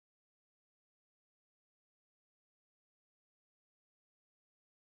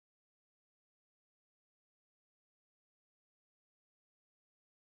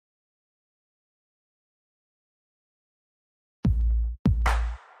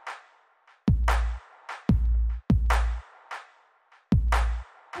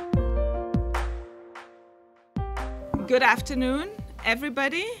Good afternoon,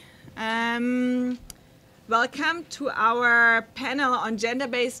 everybody. Welcome to our panel on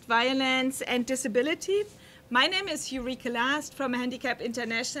gender-based violence and disability. My name is Eureka Last from Handicap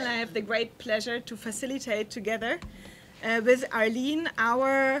International. I have the great pleasure to facilitate together with Arlene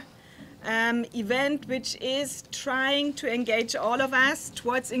our event, which is trying to engage all of us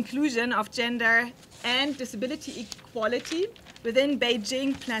towards inclusion of gender and disability equality within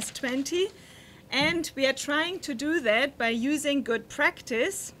Beijing Plus 20. And we are trying to do that by using good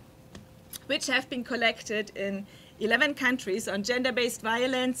practice, which have been collected in 11 countries on gender-based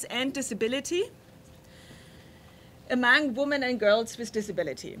violence and disability among women and girls with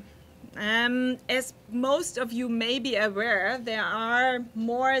disability. As most of you may be aware, there are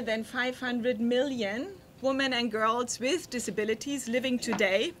more than 500 million women and girls with disabilities living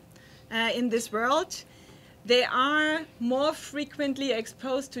today in this world. They are more frequently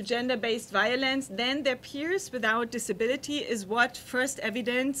exposed to gender-based violence than their peers without disability, is what first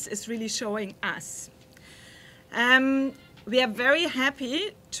evidence is really showing us. We are very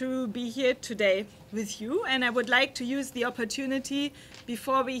happy to be here today with you, and I would like to use the opportunity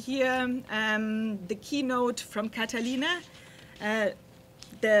before we hear the keynote from Catalina,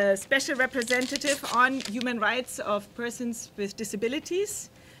 the special representative on human rights of persons with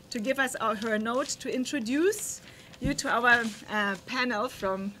disabilities, to give us her note to introduce you to our panel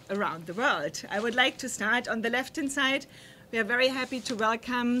from around the world. I would like to start on the left-hand side. We are very happy to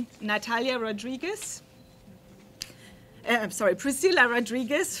welcome Priscilla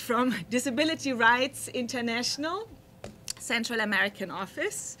Rodriguez from Disability Rights International, Central American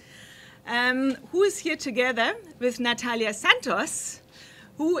Office, who is here together with Natalia Santos,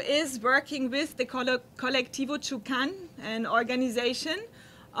 who is working with the Colectivo Chucan, an organization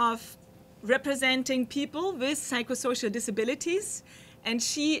of representing people with psychosocial disabilities, and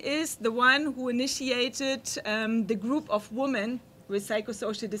she is the one who initiated the group of women with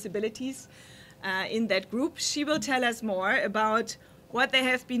psychosocial disabilities in that group. She will tell us more about what they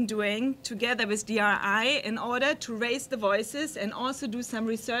have been doing together with DRI in order to raise the voices and also do some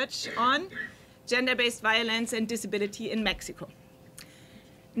research on gender-based violence and disability in Mexico.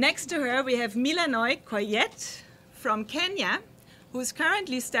 Next to her, we have Milanoy Koyet from Kenya, who is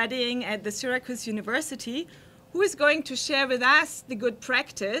currently studying at the Syracuse University, who is going to share with us the good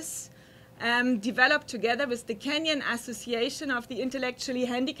practice developed together with the Kenyan Association of the Intellectually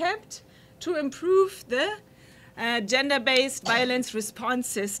Handicapped to improve the gender-based violence response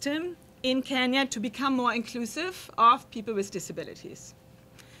system in Kenya to become more inclusive of people with disabilities.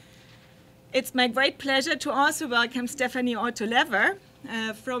 It's my great pleasure to also welcome Stephanie Otto-Lever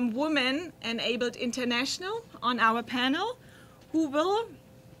from Women Enabled International on our panel, who will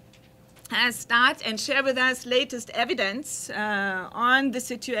start and share with us latest evidence on the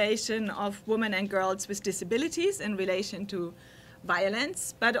situation of women and girls with disabilities in relation to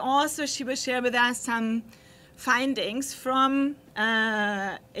violence, but also she will share with us some findings from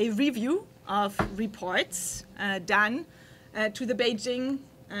a review of reports done to the Beijing,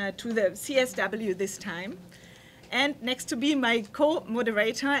 to the CSW this time. And next to me, my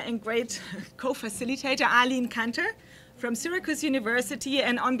co-moderator and great co-facilitator, Arlene Kanter, from Syracuse University,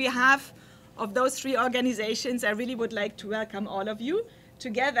 and on behalf of those three organizations, I really would like to welcome all of you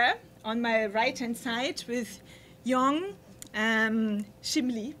together on my right-hand side with Yong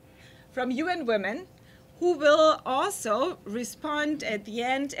Shimli from UN Women, who will also respond at the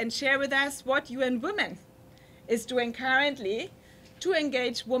end and share with us what UN Women is doing currently to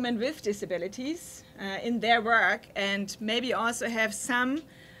engage women with disabilities in their work, and maybe also have some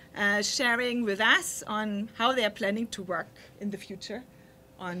sharing with us on how they are planning to work in the future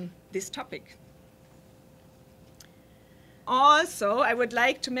on this topic. Also, I would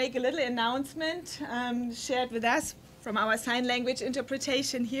like to make a little announcement shared with us from our sign language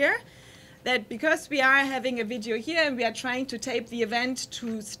interpretation here, that because we are having a video here and we are trying to tape the event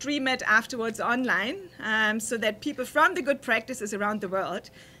to stream it afterwards online, so that people from the good practices around the world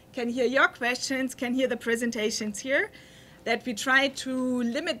can hear your questions, can hear the presentations here, that we try to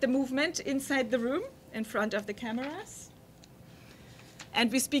limit the movement inside the room in front of the cameras.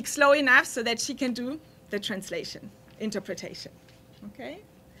 And we speak slow enough so that she can do the translation, interpretation. Okay?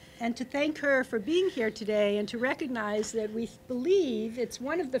 And to thank her for being here today and to recognize that we believe it's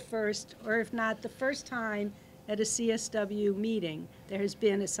one of the first, or if not the first time, at a CSW meeting there has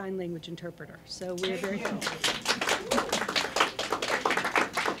been a sign language interpreter. So we're very thankful.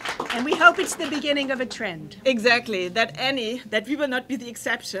 And we hope it's the beginning of a trend. Exactly, that we will not be the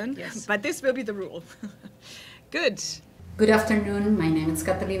exception, yes, but this will be the rule. Good. Good afternoon, my name is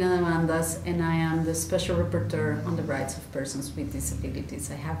Catalina Demandas and I am the Special Rapporteur on the Rights of Persons with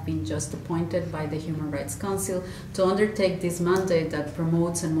Disabilities. I have been just appointed by the Human Rights Council to undertake this mandate that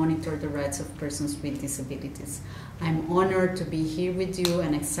promotes and monitors the rights of persons with disabilities. I'm honored to be here with you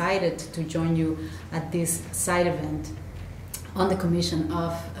and excited to join you at this side event on the Commission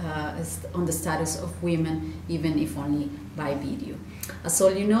on the Status of Women, even if only by video. As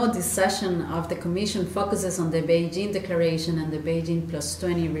all you know, this session of the Commission focuses on the Beijing Declaration and the Beijing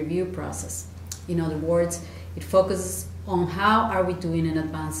 +20 review process. In other words, it focuses on how are we doing in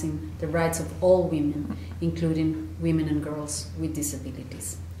advancing the rights of all women, including women and girls with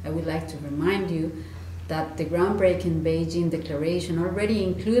disabilities. I would like to remind you that the groundbreaking Beijing Declaration already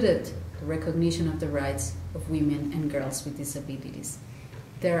included the recognition of the rights of women and girls with disabilities.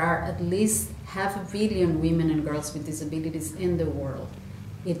 There are at least 500 million women and girls with disabilities in the world.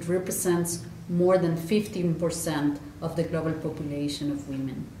 It represents more than 15% of the global population of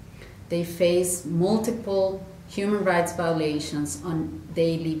women. They face multiple human rights violations on a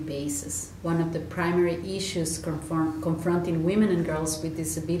daily basis. One of the primary issues confronting women and girls with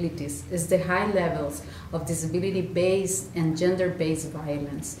disabilities is the high levels of disability-based and gender-based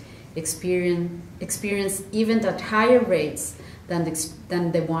violence, experienced even at higher rates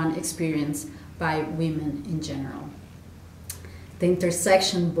than the one experienced by women in general. The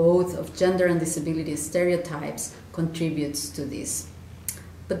intersection both of gender and disability stereotypes contributes to this.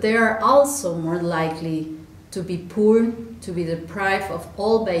 But they are also more likely to be poor, to be deprived of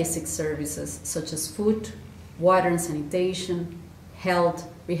all basic services such as food, water and sanitation, health,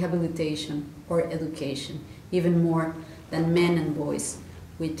 rehabilitation, or education, even more than men and boys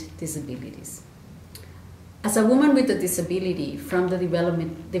with disabilities. As a woman with a disability from the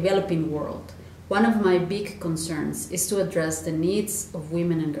developing world, one of my big concerns is to address the needs of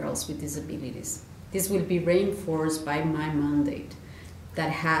women and girls with disabilities. This will be reinforced by my mandate that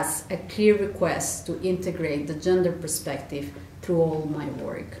has a clear request to integrate the gender perspective through all my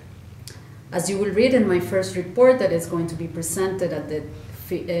work. As you will read in my first report that is going to be presented at the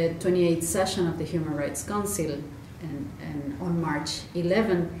 28th session of the Human Rights Council and on March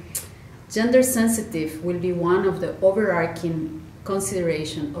 11, gender sensitive will be one of the overarching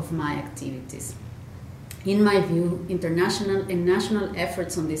considerations of my activities. In my view, international and national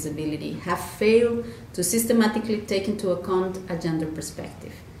efforts on disability have failed to systematically take into account a gender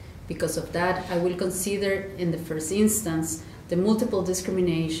perspective. Because of that, I will consider in the first instance the multiple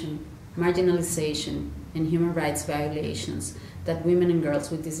discrimination, marginalization, and human rights violations that women and girls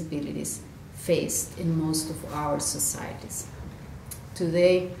with disabilities faced in most of our societies.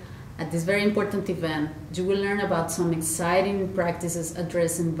 Today, at this very important event, you will learn about some exciting practices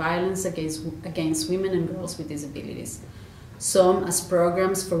addressing violence against women and girls with disabilities. Some as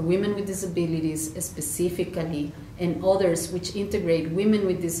programs for women with disabilities specifically, and others which integrate women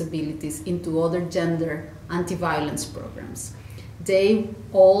with disabilities into other gender anti-violence programs. They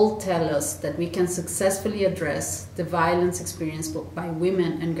all tell us that we can successfully address the violence experienced by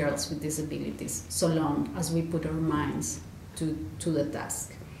women and girls with disabilities, so long as we put our minds to the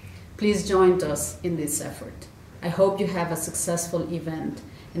task. Please join us in this effort. I hope you have a successful event,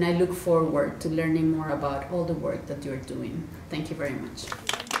 and I look forward to learning more about all the work that you're doing. Thank you very much.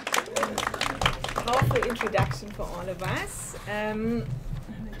 Powerful introduction for all of us. I'm going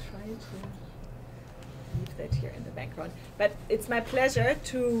to try to leave that here in the background. But it's my pleasure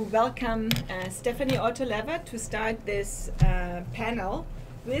to welcome Stephanie Otto-Lever to start this panel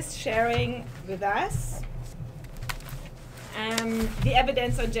with sharing with us the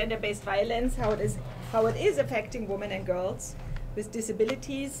evidence on gender-based violence, how it is affecting women and girls with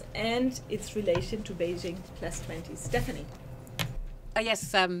disabilities, and its relation to Beijing +20. Stephanie.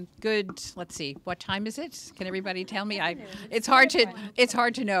 Yes, good. Let's see. What time is it? Can everybody tell me? It's hard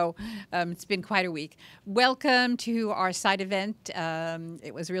to know. It's been quite a week. Welcome to our side event.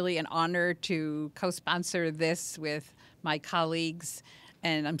 It was really an honor to co-sponsor this with my colleagues.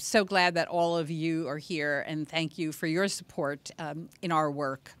 And I'm so glad that all of you are here, and thank you for your support in our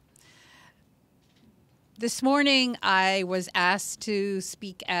work. This morning, I was asked to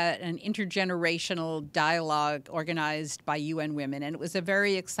speak at an intergenerational dialogue organized by UN Women, and it was a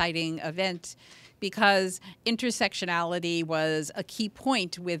very exciting event because intersectionality was a key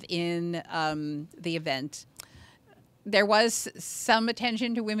point within the event. There was some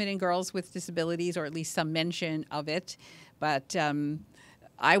attention to women and girls with disabilities, or at least some mention of it, but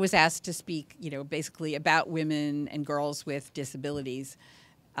I was asked to speak, basically about women and girls with disabilities.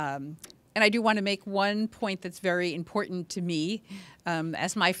 And I do want to make one point that's very important to me.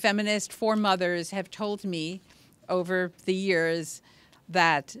 As my feminist foremothers have told me over the years,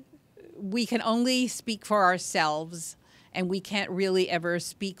 that we can only speak for ourselves and we can't really ever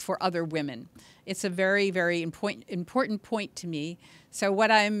speak for other women. It's a very, very important point to me. So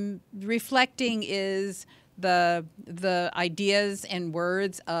what I'm reflecting is the ideas and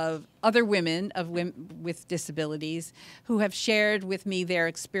words of other women, with disabilities, who have shared with me their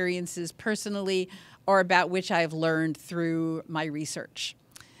experiences personally or about which I've learned through my research.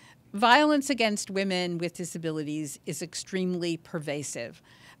 Violence against women with disabilities is extremely pervasive.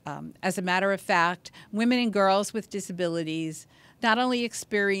 As a matter of fact, women and girls with disabilities not only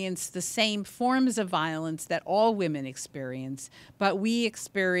experience the same forms of violence that all women experience, but we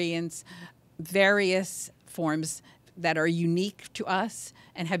experience various forms that are unique to us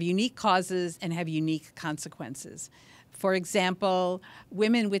and have unique causes and have unique consequences. For example,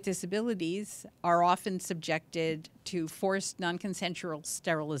 women with disabilities are often subjected to forced non-consensual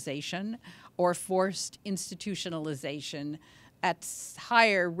sterilization or forced institutionalization at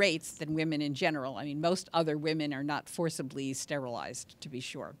higher rates than women in general. I mean, most other women are not forcibly sterilized, to be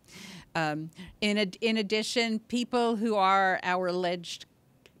sure. In addition, people who are our alleged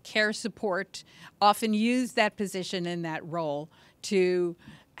care support often use that position and that role to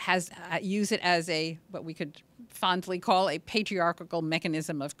use it as what we could fondly call a patriarchal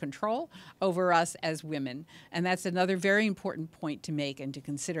mechanism of control over us as women. And that's another very important point to make and to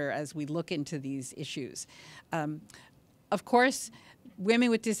consider as we look into these issues. Of course, women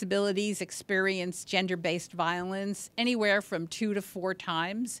with disabilities experience gender-based violence anywhere from 2 to 4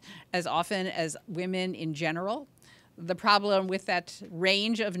 times as often as women in general. The problem with that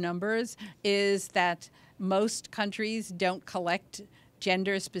range of numbers is that most countries don't collect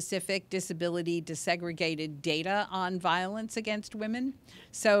gender-specific, disability desegregated data on violence against women.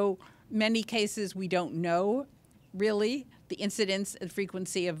 So many cases we don't know, really, the incidence and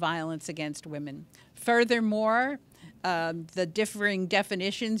frequency of violence against women. Furthermore, the differing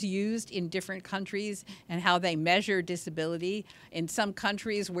definitions used in different countries and how they measure disability. In some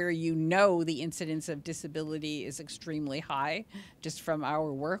countries where you know the incidence of disability is extremely high, just from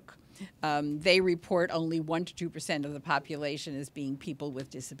our work, they report only 1 to 2% of the population as being people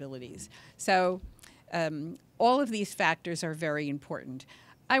with disabilities. So all of these factors are very important.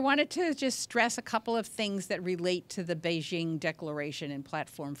 I wanted to just stress a couple of things that relate to the Beijing Declaration and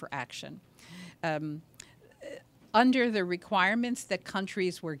Platform for Action. Under the requirements that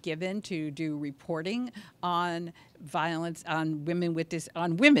countries were given to do reporting on violence on women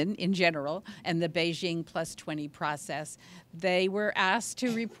in general, and the Beijing +20 process, they were asked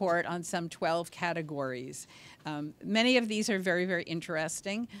to report on some 12 categories. Many of these are very, very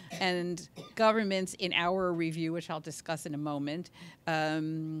interesting, and governments in our review, which I'll discuss in a moment,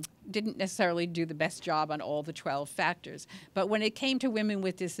 didn't necessarily do the best job on all the 12 factors. But when it came to women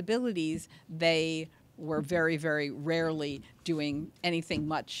with disabilities, they were very, very rarely doing anything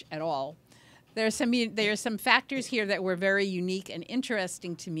much at all. There are some factors here that were very unique and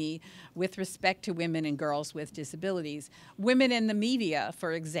interesting to me with respect to women and girls with disabilities. Women in the media,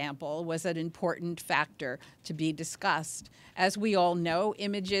 for example, was an important factor to be discussed. As we all know,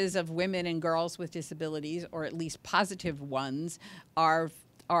 images of women and girls with disabilities, or at least positive ones, are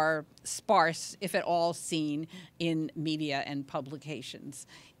sparse, if at all, seen in media and publications.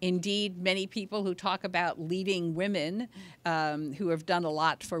 Indeed, many people who talk about leading women who have done a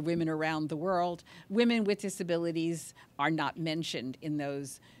lot for women around the world, women with disabilities are not mentioned in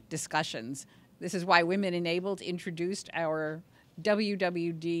those discussions. This is why Women Enabled introduced our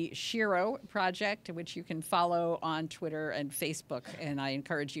WWD Shiro project, which you can follow on Twitter and Facebook, and I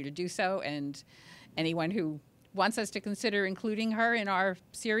encourage you to do so. And anyone who wants us to consider including her in our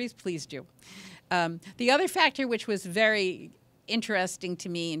series, please do. The other factor which was very interesting to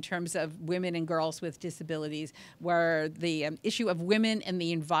me in terms of women and girls with disabilities were the issue of women and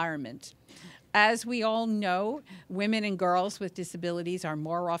the environment. As we all know, women and girls with disabilities are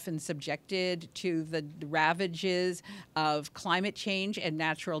more often subjected to the ravages of climate change and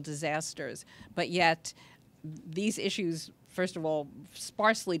natural disasters, but yet these issues, first of all,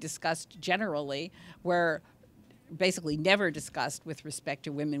 sparsely discussed generally, were basically never discussed with respect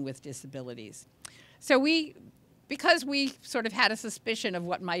to women with disabilities. So because we sort of had a suspicion of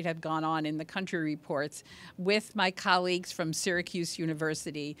what might have gone on in the country reports, with my colleagues from Syracuse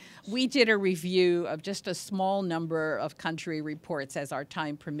University, we did a review of just a small number of country reports as our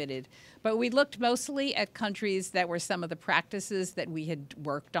time permitted. But we looked mostly at countries that were some of the practices that we had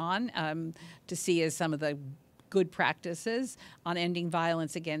worked on to see as some of the good practices on ending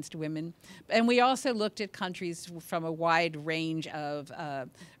violence against women. And we also looked at countries from a wide range of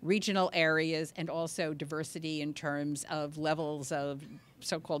regional areas and also diversity in terms of levels of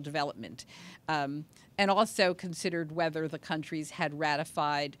so-called development. And also considered whether the countries had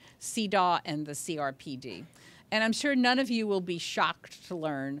ratified CEDAW and the CRPD. And I'm sure none of you will be shocked to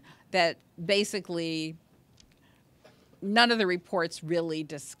learn that basically none of the reports really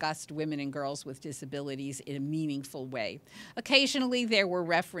discussed women and girls with disabilities in a meaningful way. Occasionally, there were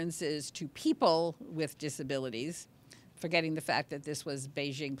references to people with disabilities, forgetting the fact that this was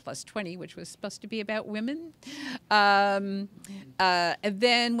Beijing +20, which was supposed to be about women. And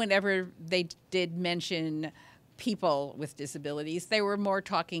then whenever they did mention people with disabilities, they were more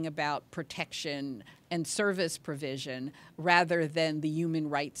talking about protection and service provision rather than the human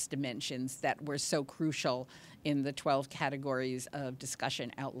rights dimensions that were so crucial in the 12 categories of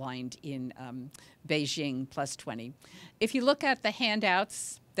discussion outlined in Beijing +20. If you look at the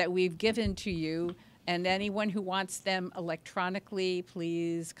handouts that we've given to you, and anyone who wants them electronically,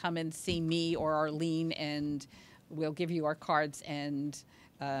 please come and see me or Arlene, and we'll give you our cards, and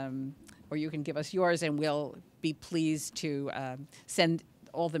or you can give us yours, and we'll be pleased to send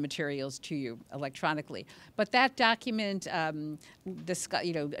all the materials to you electronically. But that document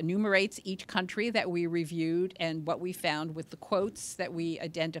enumerates each country that we reviewed and what we found with the quotes that we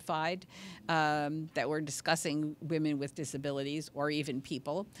identified that were discussing women with disabilities or even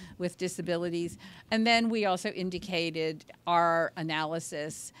people with disabilities. And then we also indicated our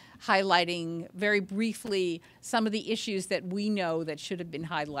analysis, highlighting very briefly some of the issues that we know that should have been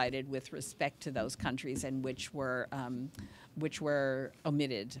highlighted with respect to those countries and which were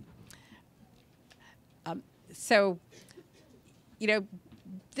omitted. So,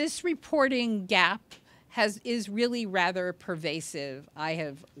 this reporting gap is really rather pervasive, I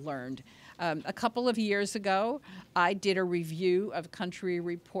have learned. A couple of years ago, I did a review of country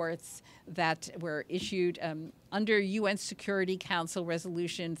reports that were issued under UN Security Council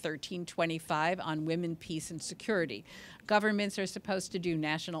Resolution 1325 on women, peace, and security. Governments are supposed to do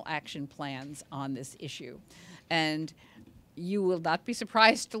national action plans on this issue. And you will not be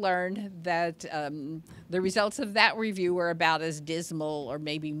surprised to learn that the results of that review were about as dismal, or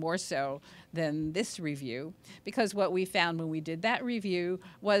maybe more so, than this review, because what we found when we did that review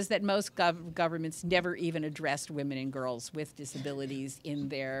was that most governments never even addressed women and girls with disabilities in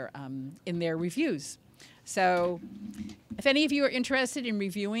their reviews. So if any of you are interested in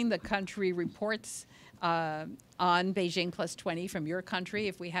reviewing the country reports on Beijing +20 from your country,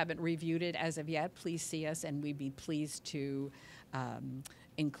 if we haven't reviewed it as of yet, please see us, and we'd be pleased to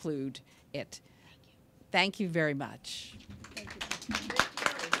include it. Thank you very much. Thank you.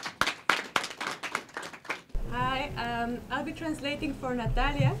 Hi, I'll be translating for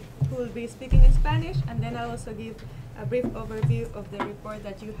Natalia, who will be speaking in Spanish, and then I'll also give a brief overview of the report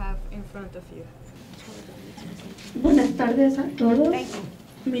that you have in front of you. Buenas tardes a todos.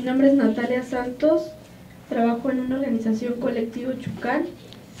 Mi nombre es Natalia Santos. Trabajo en una organización colectivo Chucal.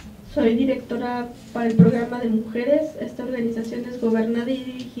 Soy directora para el programa de mujeres. Esta organización es gobernada y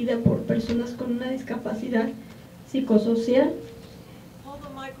dirigida por personas con una discapacidad psicosocial. Hold the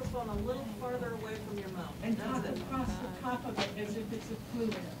microphone a little farther away from your mouth. And talk across the top of it as if it's a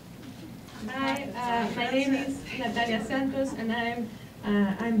fluid. Hi, my name is Natalia Santos, and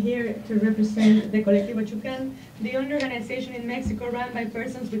I'm here to represent the Colectivo Chucal, the only organization in Mexico run by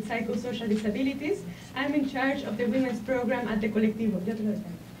persons with psychosocial disabilities. I'm in charge of the women's program at the Colectivo.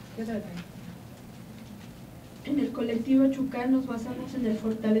 En el colectivo Chucal nos basamos en el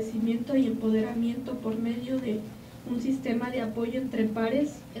fortalecimiento y empoderamiento por medio de un sistema de apoyo entre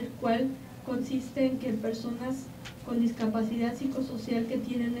pares, el cual consiste en que personas con discapacidad psicosocial que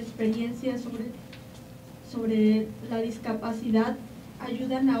tienen experiencia sobre la discapacidad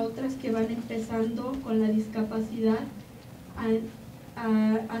ayudan a otras que van empezando con la discapacidad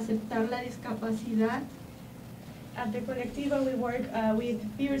a aceptar la discapacidad. At the Colectivo, we work with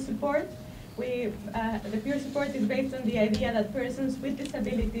peer support. The peer support is based on the idea that persons with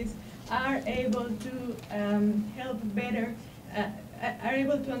disabilities are able to help better, are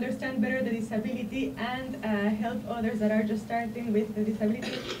able to understand better the disability and help others that are just starting with the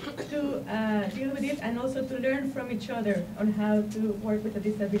disability to deal with it, and also to learn from each other on how to work with the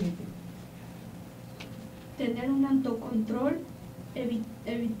disability. Tener un autocontrol,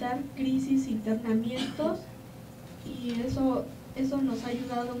 evitar crisis, internamientos, y eso nos ha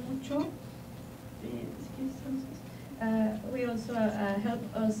ayudado mucho. We also help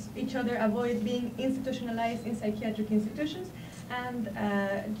each other avoid being institutionalized in psychiatric institutions, and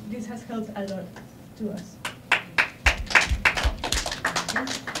this has helped a lot to us.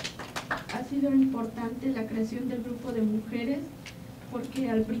 Ha sido importante la creación del grupo de mujeres,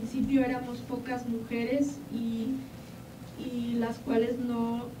 porque al principio éramos pocas mujeres y las cuales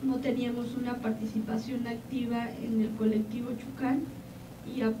no teníamos una participación activa en el colectivo Chucal,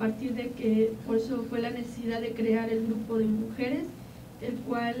 y a partir de que por eso fue la necesidad de crear el grupo de mujeres, el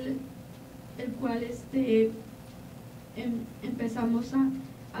cual empezamos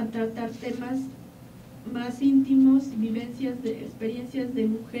a tratar temas más íntimos, experiencias de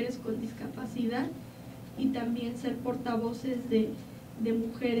mujeres con discapacidad y también ser portavoces de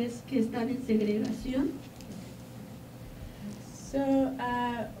mujeres que están en segregación. So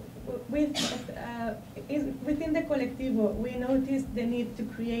within the colectivo, we noticed the need to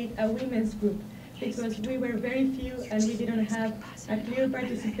create a women's group because we were very few and we didn't have a clear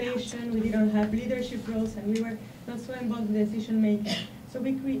participation, we didn't have leadership roles, and we were not so involved in decision making. So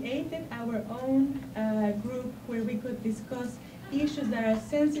we created our own group where we could discuss issues that are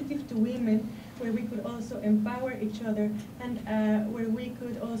sensitive to women, where we could also empower each other, and where we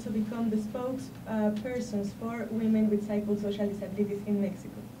could also become the spokespersons for women with psychosocial disabilities in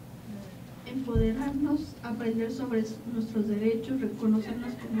Mexico. Empoderarnos, aprender sobre nuestros derechos,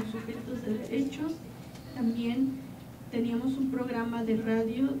 reconocernos como sujetos de derechos. También teníamos un programa de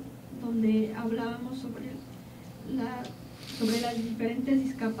radio donde hablábamos sobre las diferentes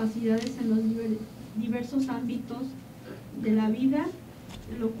discapacidades en los diversos ámbitos de la vida,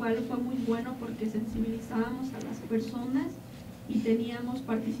 lo cual fue muy bueno porque sensibilizábamos a las personas y teníamos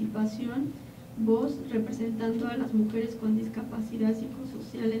participación, voz, representando a las mujeres con discapacidad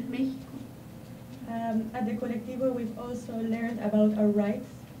psicosocial en México. At the Colectivo, we've also learned about our rights.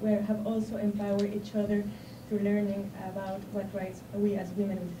 We have also empowered each other through learning about what rights we as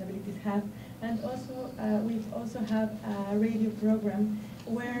women with disabilities have. And also, we've also have a radio program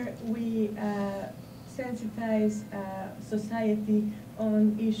where we sensitize society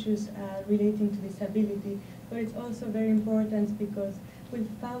on issues relating to disability. But it's also very important because we've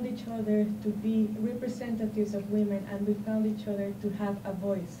found each other to be representatives of women, and we found each other to have a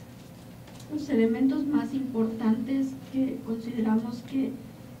voice. Los elementos más importantes que consideramos que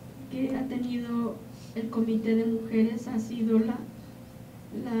ha tenido el Comité de Mujeres ha sido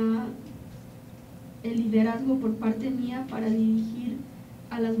el liderazgo por parte mía para dirigir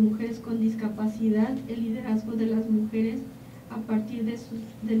a las mujeres con discapacidad, el liderazgo de las mujeres a partir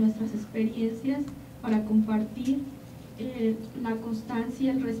de nuestras experiencias para compartir la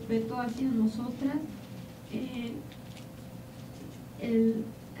constancia, el respeto hacia nosotras,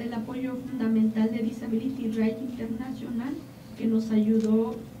 el apoyo fundamental de Disability Rights International, que nos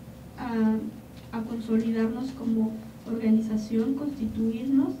ayudó a consolidarnos como organización,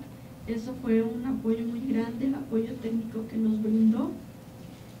 constituirnos. Eso fue un apoyo muy grande, el apoyo técnico que nos brindó,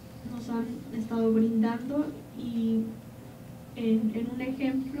 nos han estado brindando, y en un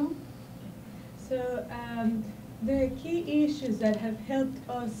ejemplo. So the key issues that have helped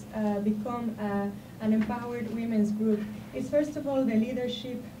us become an empowered women's group is, first of all, the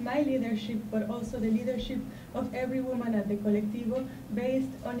leadership, my leadership, but also the leadership of every woman at the Colectivo, based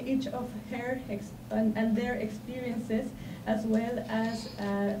on each of her and their experiences, as well as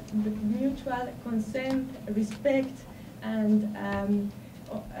the mutual consent, respect, and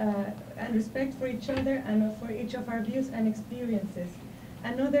respect for each other and for each of our views and experiences.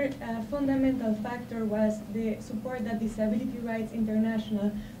 Another fundamental factor was the support that Disability Rights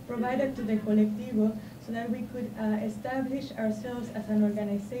International provided to the Colectivo so that we could establish ourselves as an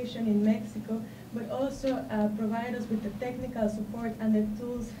organization in Mexico, but also provide us with the technical support and the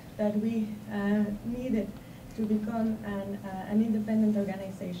tools that we needed to become an independent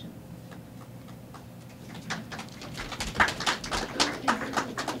organization.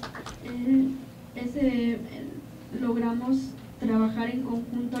 Logramos trabajar en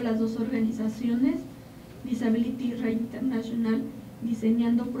conjunto las dos organizaciones, Disability Rights International,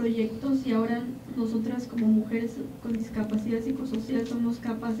 diseñando proyectos, y ahora nosotras como mujeres con discapacidad psicosocial somos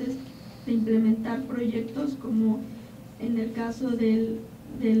capaces de implementar proyectos, como en el caso del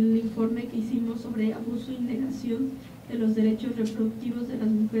informe que hicimos sobre abuso y negación de los derechos reproductivos de las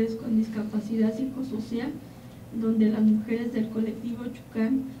mujeres con discapacidad psicosocial, donde las mujeres del colectivo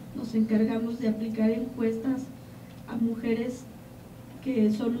Chucán nos encargamos de aplicar encuestas a mujeres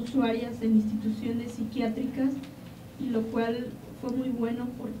que son usuarias en instituciones psiquiátricas, y lo cual fue muy bueno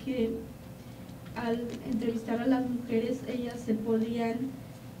porque al entrevistar a las mujeres, ellas se podían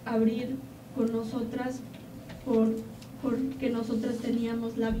abrir con nosotras porque nosotras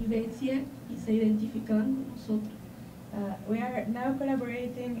teníamos la vivencia y se identificaban con nosotras. We are now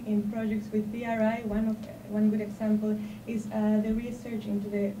collaborating in projects with BRI. One good example is the research into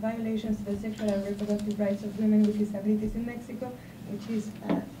the violations of the sexual and reproductive rights of women with disabilities in Mexico, which is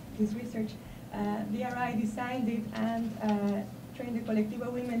this research. BRI designed it and trained the Colectivo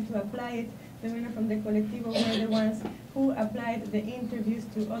women to apply it. The women from the Colectivo were the ones who applied the interviews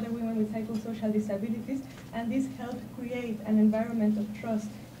to other women with psychosocial disabilities, and this helped create an environment of trust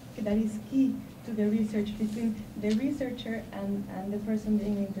that is key to the research between the researcher and the person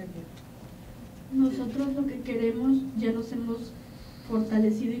being interviewed. Nosotros lo que queremos, ya nos hemos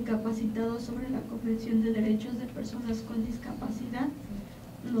fortalecido y capacitado sobre la Convención de Derechos de Personas con Discapacidad.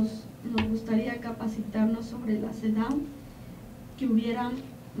 Nos gustaría capacitarnos sobre la CEDAW, que hubiera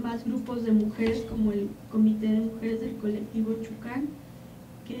más grupos de mujeres como el Comité de Mujeres del Colectivo Chucán,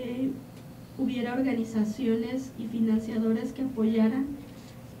 que hubiera organizaciones y financiadores que apoyaran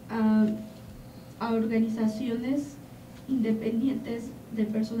a organizaciones independientes de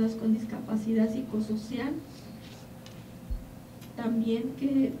personas con discapacidad psicosocial. También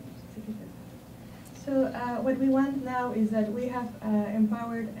que So what we want now is that we have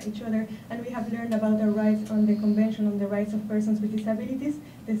empowered each other and we have learned about our rights on the Convention on the Rights of Persons with Disabilities,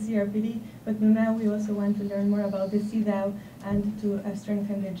 the CRPD, but now we also want to learn more about the CEDAW and to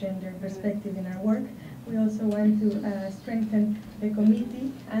strengthen the gender perspective in our work. We also want to strengthen the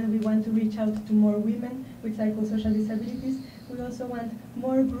committee, and we want to reach out to more women with psychosocial disabilities. We also want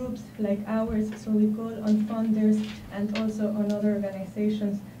more groups like ours, so we call on funders and also on other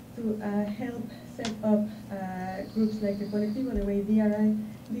organizations to help set up groups like the Colectivo, the way DRI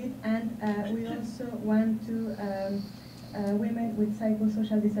did, and we also want to women with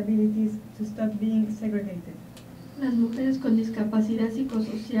psychosocial disabilities to stop being segregated. las mujeres con discapacidad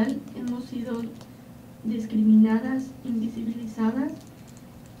psicosocial hemos sido discriminadas, invisibilizadas,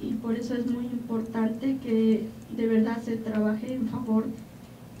 y por eso es muy importante que de verdad se trabaje en favor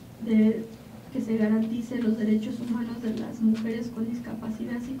de que se garantice los derechos humanos de las mujeres con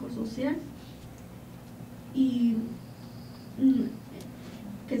discapacidad psicosocial y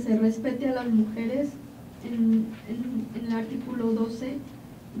que se respete a las mujeres en el artículo 12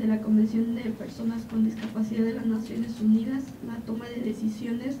 de la Convención de Personas con Discapacidad de las Naciones Unidas, la toma de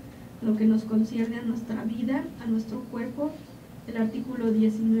decisiones, lo que nos concierne a nuestra vida, a nuestro cuerpo, el artículo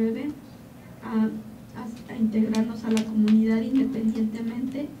 19, a integrarnos a la comunidad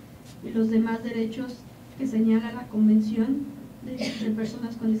independientemente, y los demás derechos que señala la Convención de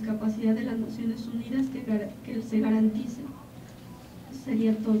Personas con Discapacidad de las Naciones Unidas que se garanticen.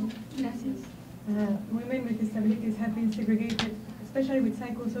 Sería todo. Gracias. Women with disabilities have been segregated, especially with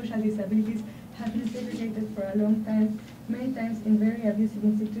psychosocial disabilities, have been segregated for a long time, many times in very abusive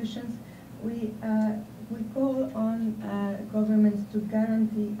institutions. We call on governments to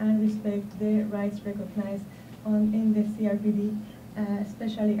guarantee and respect the rights recognized in the CRPD,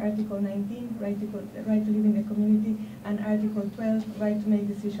 especially Article 19, right to live in the community, and Article 12, right to make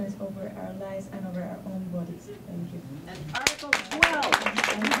decisions over our lives and over our own bodies. Thank you. And Article 12.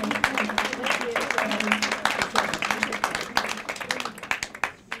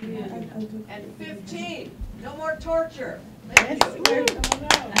 And 15, no more torture. Yes,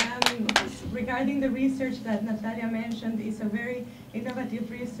 regarding the research that Natalia mentioned, is a very innovative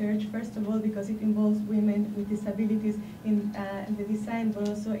research, first of all because it involves women with disabilities in the design but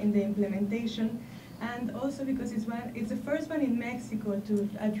also in the implementation, and also because it's the first one in Mexico to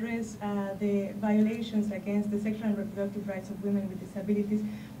address the violations against the sexual and reproductive rights of women with disabilities,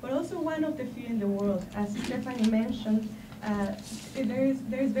 but also one of the few in the world. As Stephanie mentioned, there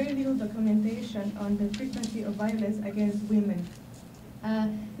is very little documentation on the frequency of violence against women.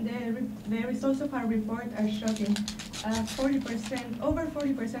 The results of our report are shocking. Over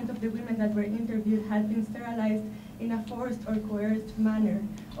 40% of the women that were interviewed had been sterilized in a forced or coerced manner.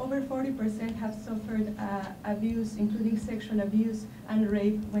 Over 40% have suffered abuse, including sexual abuse and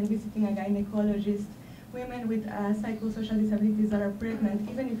rape when visiting a gynecologist. Women with psychosocial disabilities that are pregnant,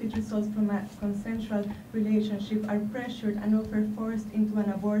 even if it results from a consensual relationship, are pressured and often forced into an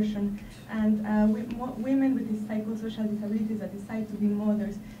abortion. And women with these psychosocial disabilities that decide to be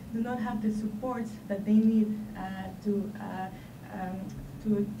mothers do not have the supports that they need to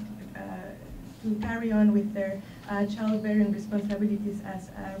carry on with their childbearing responsibilities as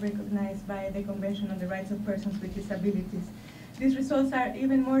recognized by the Convention on the Rights of Persons with Disabilities. These results are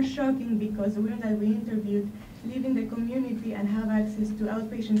even more shocking because the women that we interviewed live in the community and have access to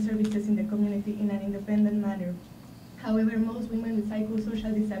outpatient services in the community in an independent manner. However, most women with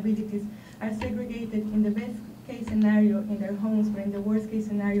psychosocial disabilities are segregated in the best case scenario in their homes, but in the worst case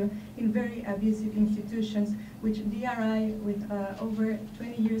scenario in very abusive institutions, which DRI, with over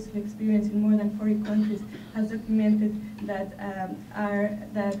 20 years of experience in more than 40 countries, has documented that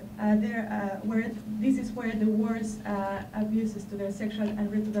this is where the worst abuses to their sexual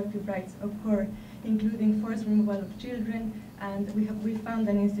and reproductive rights occur, including forced removal of children, and we found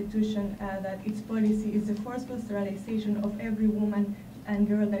an institution that its policy is the forceful sterilization of every woman and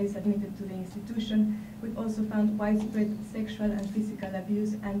girl that is admitted to the institution. We've also found widespread sexual and physical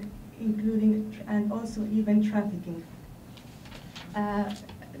abuse, and also even trafficking.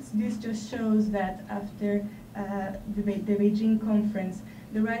 This just shows that after the Beijing conference,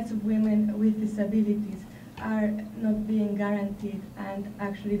 the rights of women with disabilities are not being guaranteed, and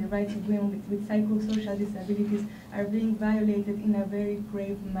actually the rights of women with psychosocial disabilities are being violated in a very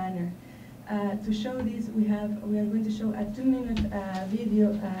grave manner. To show this, we are going to show a 2-minute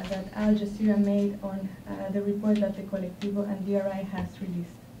video that Al Jazeera made on the report that the Colectivo and DRI has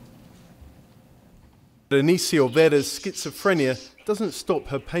released. Berenice Olvera's schizophrenia doesn't stop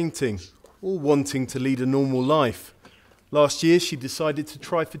her painting or wanting to lead a normal life. Last year, she decided to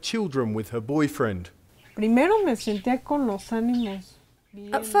try for children with her boyfriend. At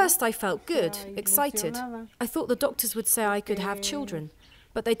first I felt good, excited. I thought the doctors would say I could have children,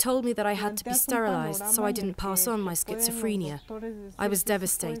 but they told me that I had to be sterilized so I didn't pass on my schizophrenia. I was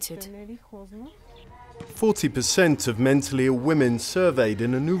devastated. 40% of mentally ill women surveyed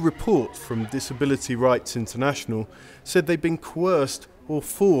in a new report from Disability Rights International said they'd been coerced or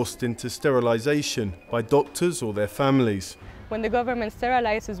forced into sterilization by doctors or their families. When the government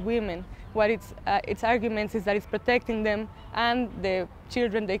sterilizes women, what its argument is that it's protecting them and the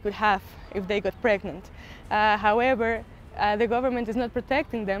children they could have if they got pregnant. However, the government is not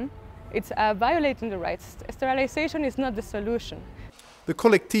protecting them, it's violating the rights. Sterilization is not the solution. The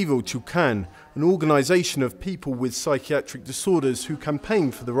Colectivo Chucan, an organisation of people with psychiatric disorders who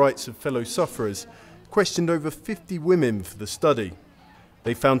campaign for the rights of fellow sufferers, questioned over 50 women for the study.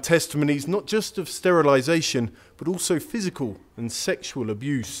 They found testimonies not just of sterilisation, but also physical and sexual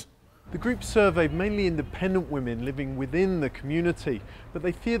abuse. The group surveyed mainly independent women living within the community, but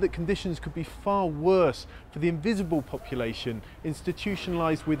they fear that conditions could be far worse for the invisible population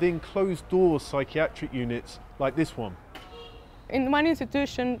institutionalised within closed-door psychiatric units like this one. In one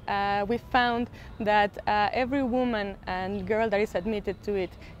institution, we found that every woman and girl that is admitted to it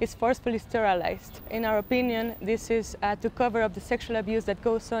is forcefully sterilized. In our opinion, this is to cover up the sexual abuse that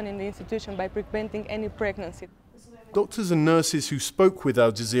goes on in the institution by preventing any pregnancy. Doctors and nurses who spoke with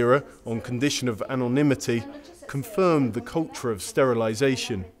Al Jazeera on condition of anonymity confirmed the culture of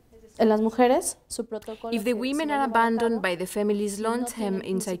sterilization. If the women are abandoned by the families long-term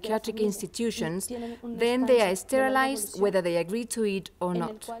in psychiatric institutions, then they are sterilized whether they agree to it or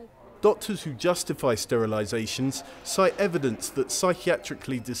not. Doctors who justify sterilizations cite evidence that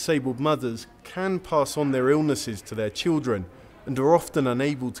psychiatrically disabled mothers can pass on their illnesses to their children and are often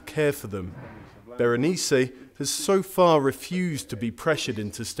unable to care for them. Berenice has so far refused to be pressured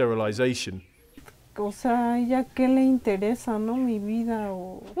into sterilization. What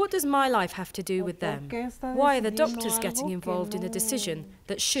does my life have to do with them? Why are the doctors getting involved in a decision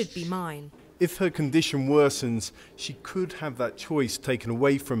that should be mine? If her condition worsens, she could have that choice taken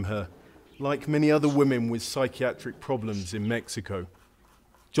away from her, like many other women with psychiatric problems in Mexico.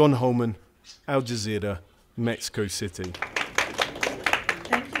 John Holman, Al Jazeera, Mexico City.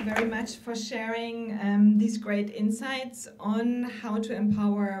 Thank you very much for sharing these great insights on how to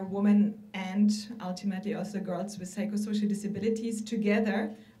empower women and ultimately also girls with psychosocial disabilities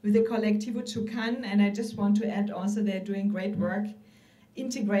together with the Colectivo Chucan. And I just want to add also they're doing great work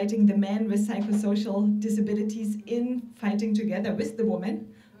integrating the men with psychosocial disabilities in fighting together with the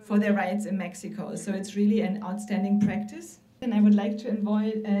women for their rights in Mexico. So it's really an outstanding practice. And I would like to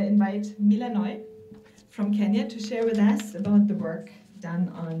invite Mila Noy from Kenya to share with us about the work done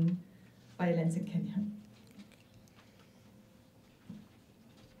on violence in Kenya.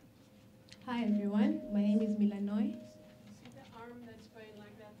 Hi everyone, my name is Mila Noy. See the arm that's going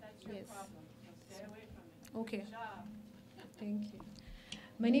like that? That's your problem. Stay away from it. Okay. Good job. Thank you.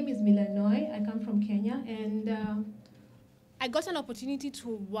 My name is Mila Noy. I come from Kenya, and I got an opportunity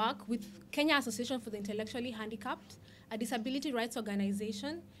to work with Kenya Association for the Intellectually Handicapped, a disability rights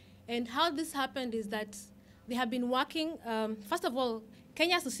organization. And how this happened is that they have been working, first of all,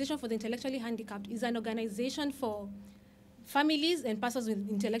 Kenya Association for the Intellectually Handicapped is an organization for families and persons with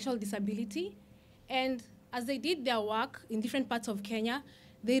intellectual disability. And as they did their work in different parts of Kenya,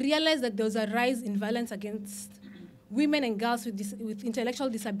 they realized that there was a rise in violence against women and girls with intellectual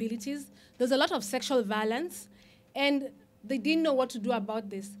disabilities. There's a lot of sexual violence, and they didn't know what to do about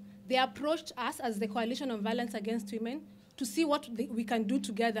this. They approached us as the Coalition on Violence Against Women to see what we can do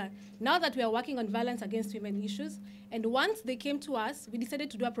together now that we are working on violence against women issues. And once they came to us, we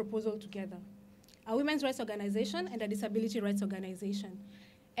decided to do a proposal together, a women's rights organization and a disability rights organization.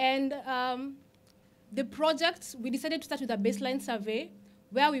 And the project, we decided to start with a baseline survey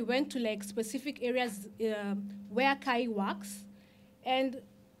where we went to like specific areas where KAI works. And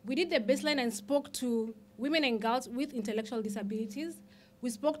we did the baseline and spoke to women and girls with intellectual disabilities. We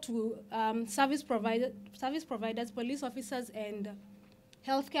spoke to service providers, police officers, and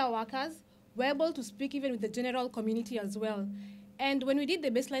healthcare workers. We're able to speak even with the general community as well. And when we did the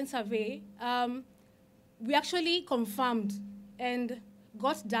baseline survey, we actually confirmed and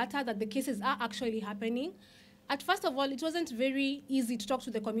got data that the cases are actually happening, first of all, it wasn't very easy to talk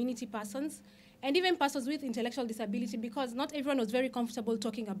to the community persons and even persons with intellectual disability because not everyone was very comfortable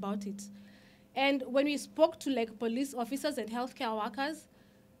talking about it. And when we spoke to like police officers and healthcare workers,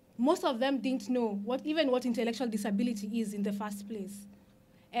 most of them didn't know what intellectual disability is in the first place.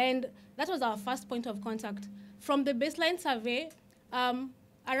 And that was our first point of contact. From the baseline survey,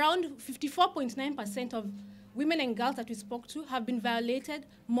 around 54.9% of women and girls that we spoke to have been violated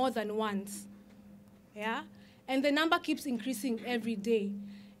more than once. Yeah? And the number keeps increasing every day.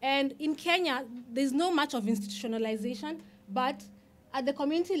 And in Kenya, there's no much of institutionalization, but at the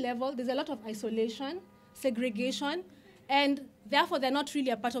community level, there's a lot of isolation, segregation, and therefore they're not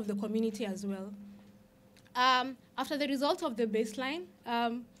really a part of the community as well. After the result of the baseline,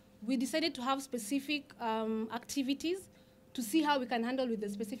 we decided to have specific activities to see how we can handle with the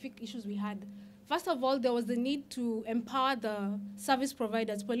specific issues we had. First of all, there was the need to empower the service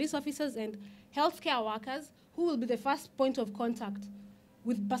providers, police officers and healthcare workers, who will be the first point of contact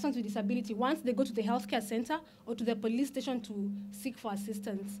with persons with disability once they go to the healthcare center or to the police station to seek for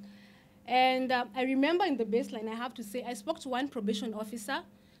assistance. And I remember in the baseline, I have to say, I spoke to one probation officer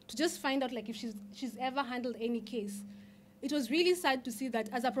to just find out like if she's ever handled any case. It was really sad to see that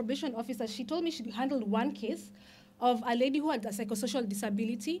as a probation officer, she told me she handled one case of a lady who had a psychosocial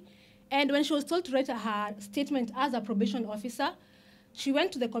disability. And when she was told to write her statement as a probation officer, she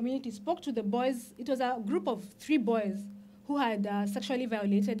went to the community, spoke to the boys. It was a group of 3 boys who had sexually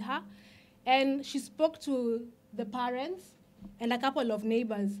violated her. And she spoke to the parents and a couple of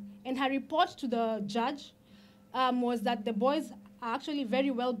neighbors. And her report to the judge was that the boys are actually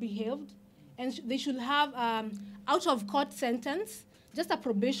very well behaved and they should have out-of-court sentence, just a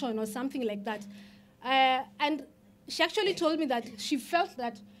probation or something like that. And she actually told me that she felt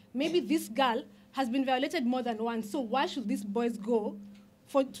that maybe this girl has been violated more than once, so why should these boys go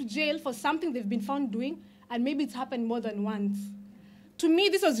to jail for something they've been found doing, and maybe it's happened more than once? To me,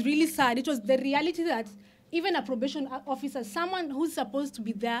 this was really sad. It was the reality that even a probation officer, someone who's supposed to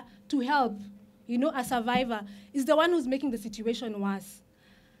be there to help, you know, a survivor, is the one who's making the situation worse.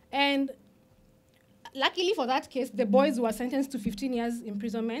 And luckily for that case, the boys were sentenced to 15 years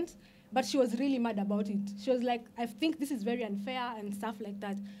imprisonment, but she was really mad about it. She was like, I think this is very unfair and stuff like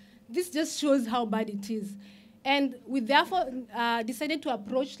that. This just shows how bad it is. And we therefore decided to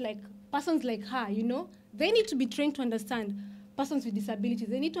approach like persons like her, you know. They need to be trained to understand persons with disabilities.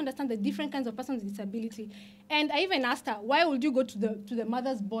 They need to understand the different kinds of persons with disability. And I even asked her, why would you go to the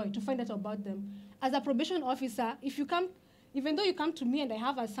mother's boy to find out about them? As a probation officer, if you come, even though you come to me and I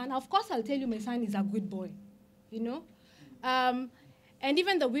have a son, of course I'll tell you my son is a good boy, you know. And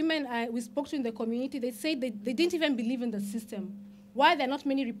even the women we spoke to in the community, they said they didn't even believe in the system. Why there are not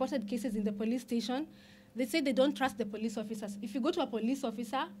many reported cases in the police station, they say they don't trust the police officers. If you go to a police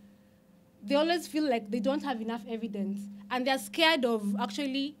officer, they always feel like they don't have enough evidence. And they're scared of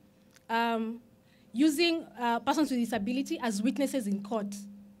actually using persons with disability as witnesses in court.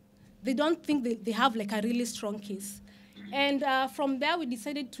 They don't think they have like a really strong case. And from there, we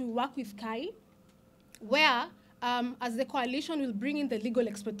decided to work with Kai, where as the coalition will bring in the legal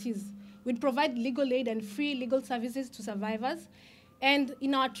expertise. We'd provide legal aid and free legal services to survivors. And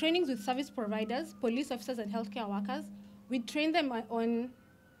in our trainings with service providers, police officers and healthcare workers, we train them on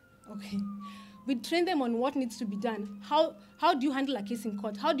what needs to be done. How do you handle a case in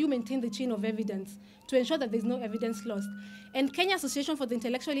court? How do you maintain the chain of evidence to ensure that there's no evidence lost? And Kenya Association for the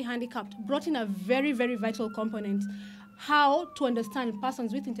Intellectually Handicapped brought in a very, very vital component, how to understand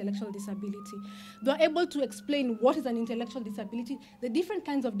persons with intellectual disability. They're able to explain what is an intellectual disability, the different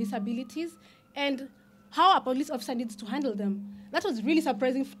kinds of disabilities, and how a police officer needs to handle them. That was really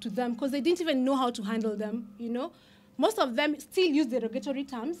surprising to them because they didn't even know how to handle them, you know. Most of them still use derogatory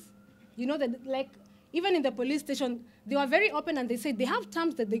terms, you know, that like even in the police station, they were very open and they said they have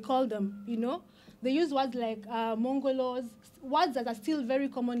terms that they call them, you know. They use words like mongolos, words that are still very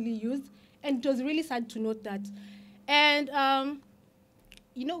commonly used, and it was really sad to note that. And,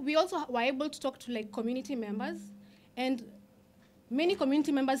 you know, we also were able to talk to like community members, and many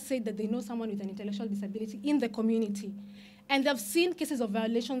community members said that they know someone with an intellectual disability in the community, and they've seen cases of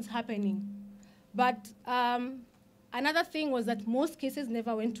violations happening. But another thing was that most cases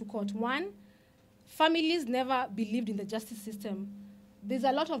never went to court. One, families never believed in the justice system. There's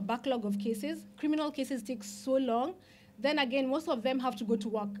a lot of backlog of cases. Criminal cases take so long. Then again, most of them have to go to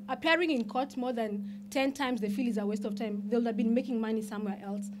work. Appearing in court more than 10 times they feel is a waste of time. They'll have been making money somewhere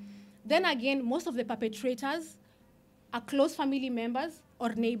else. Then again, most of the perpetrators are close family members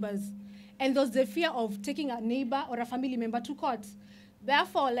or neighbors. And there's the fear of taking a neighbor or a family member to court.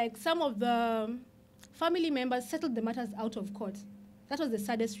 Therefore, like some of the family members settled the matters out of court. That was the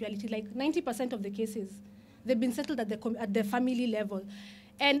saddest reality. Like 90% of the cases, they've been settled at the family level.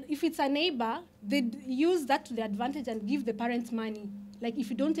 And if it's a neighbor, they'd use that to their advantage and give the parents money. Like, if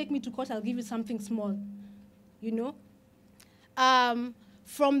you don't take me to court, I'll give you something small, you know?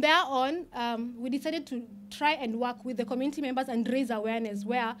 From there on, we decided to try and work with the community members and raise awareness,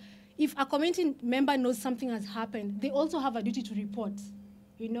 where if a community member knows something has happened, they also have a duty to report,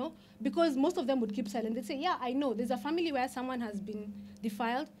 you know? Because most of them would keep silent. They'd say, yeah, I know, there's a family where someone has been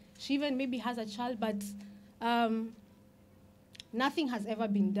defiled. She even maybe has a child, but nothing has ever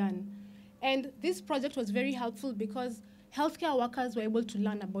been done. And this project was very helpful because healthcare workers were able to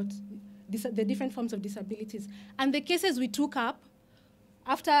learn about the different forms of disabilities. And the cases we took up,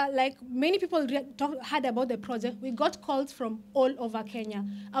 after like many people heard about the project, we got calls from all over Kenya.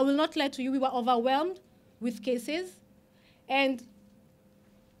 I will not lie to you, we were overwhelmed with cases. And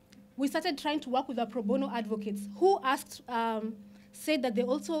we started trying to work with our pro bono advocates who asked, said that they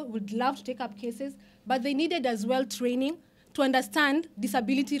also would love to take up cases, but they needed as well training to understand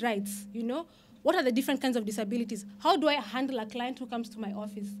disability rights, you know? What are the different kinds of disabilities? How do I handle a client who comes to my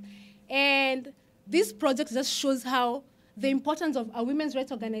office? And this project just shows how the importance of a women's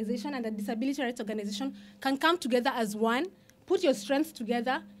rights organization and a disability rights organization can come together as one, put your strengths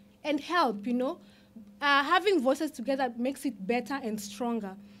together, and help, you know? Having voices together makes it better and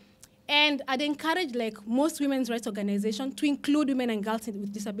stronger. And I'd encourage, like most women's rights organizations, to include women and girls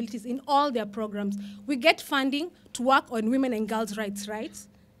with disabilities in all their programs. We get funding to work on women and girls' rights, right?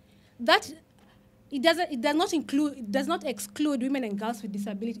 That it does not exclude women and girls with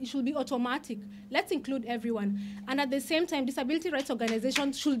disabilities. It should be automatic. Let's include everyone. And at the same time, disability rights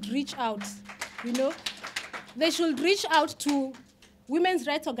organizations should reach out, you know? They should reach out to women's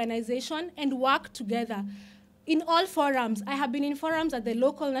rights organizations and work together. In all forums, I have been in forums at the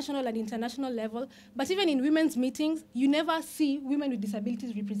local, national, and international level, but even in women's meetings, you never see women with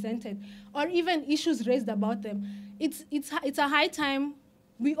disabilities represented, or even issues raised about them. It's a high time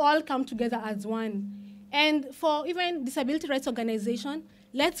we all come together as one. And for even disability rights organization,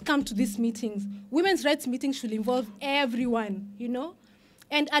 let's come to these meetings. Women's rights meetings should involve everyone, you know?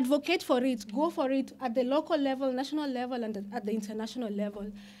 And advocate for it, go for it at the local level, national level, and at the international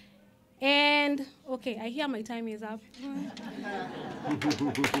level. And, okay, I hear my time is up.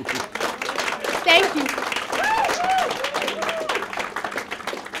 Thank you.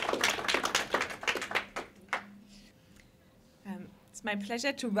 It's my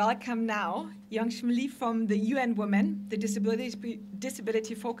pleasure to welcome now Youngshim Lee from the UN Women, the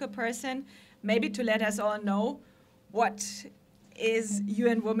disability focal person, maybe to let us all know what is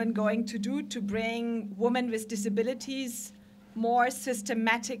UN Women going to do to bring women with disabilities more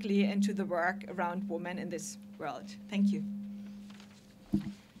systematically into the work around women in this world. Thank you.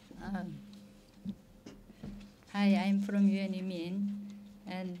 Hi, I'm from UN Women,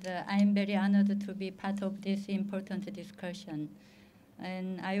 and I'm very honored to be part of this important discussion.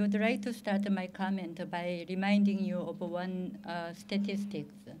 And I would like to start my comment by reminding you of one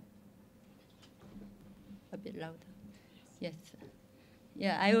statistics. A bit louder. Yes.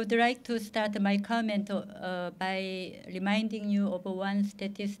 Yeah, I would like to start my comment by reminding you of one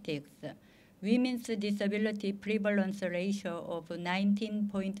statistics. Women's disability prevalence ratio of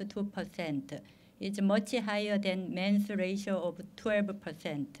 19.2% is much higher than men's ratio of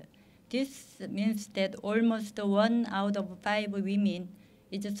 12%. This means that almost 1 out of 5 women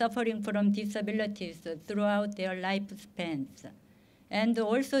is suffering from disabilities throughout their lifespans. And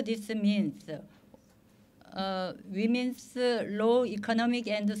also this means women's low economic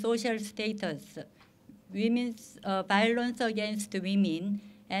and social status, women's violence against women,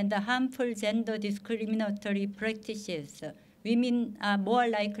 and harmful gender discriminatory practices. Women are more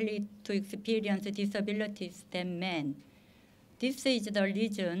likely to experience disabilities than men. This is the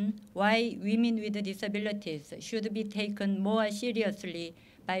reason why women with disabilities should be taken more seriously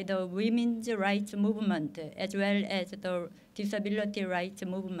by the women's rights movement as well as the disability rights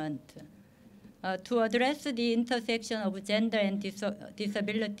movement. To address the intersection of gender and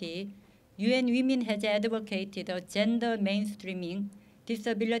disability, UN Women has advocated a gender mainstreaming,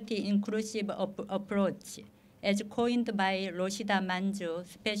 disability inclusive approach, as coined by Roshida Manju,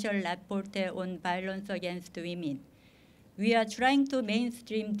 Special Rapporteur on Violence Against Women. We are trying to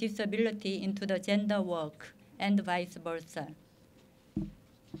mainstream disability into the gender work and vice versa.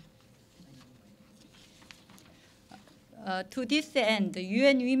 To this end,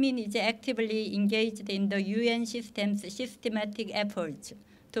 UN Women is actively engaged in the UN system's systematic efforts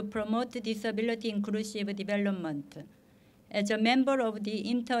to promote disability inclusive development. As a member of the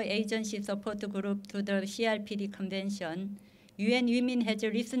Interagency Support Group to the CRPD Convention, UN Women has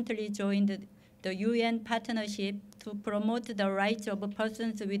recently joined the UN partnership to promote the rights of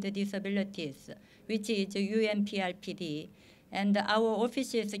persons with disabilities, which is UNPRPD. And our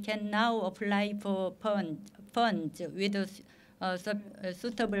offices can now apply for funds with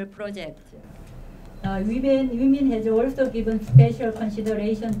suitable projects. Women has also given special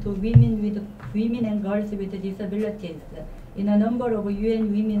consideration to women and girls with disabilities in a number of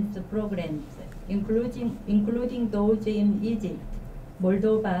UN women's programs, including those in Egypt,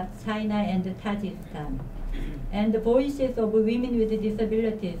 Moldova, China, and Tajikistan. And the voices of women with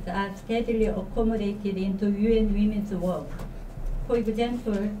disabilities are steadily accommodated into UN women's work. For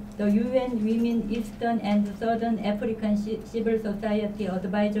example, the UN Women Eastern and Southern African Civil Society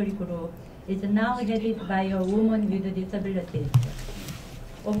Advisory Group is now headed by a woman with disabilities.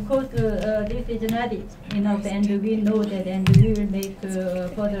 Of course, this is not enough, and we know that, and we will make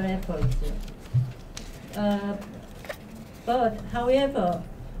further efforts. But, however,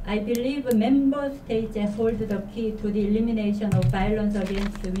 I believe member states hold the key to the elimination of violence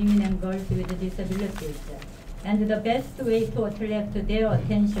against women and girls with disabilities. And the best way to attract their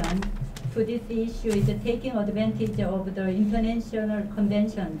attention to this issue is taking advantage of the international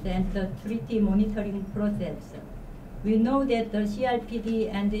conventions and the treaty monitoring process. We know that the CRPD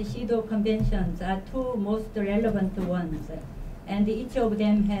and the CEDAW conventions are two most relevant ones, and each of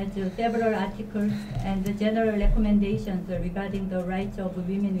them has several articles and general recommendations regarding the rights of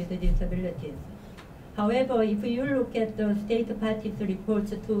women with disabilities. However, if you look at the state parties'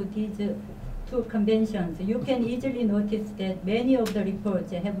 reports to these two conventions, you can easily notice that many of the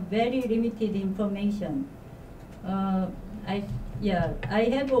reports have very limited information. I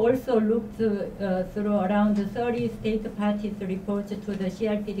have also looked through around 30 state parties' reports to the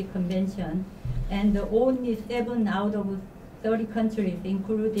CRPD convention, and only 7 out of 30 countries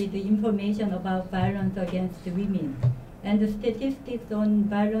included information about violence against women. And the statistics on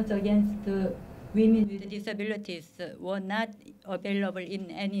violence against women with disabilities were not available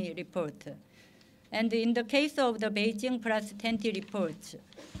in any report. And in the case of the Beijing plus 20 reports,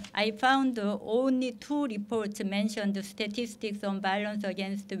 I found only 2 reports mentioned statistics on violence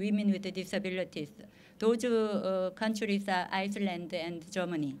against women with disabilities. Those countries are Iceland and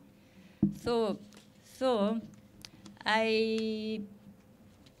Germany. So I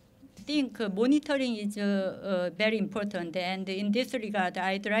think monitoring is very important, and in this regard,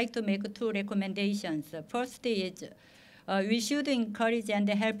 I'd like to make 2 recommendations. First is we should encourage and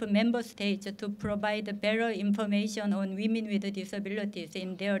help member states to provide better information on women with disabilities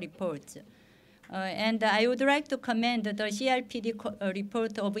in their reports. And I would like to commend the CRPD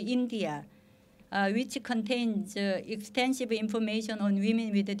report of India, which contains extensive information on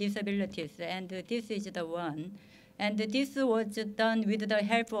women with disabilities, and this is the one. And this was done with the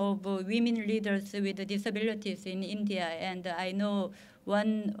help of women leaders with disabilities in India, and I know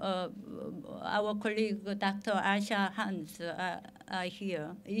our colleague, Dr. Asha Hans,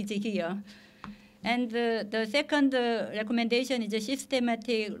 is here. And the second recommendation is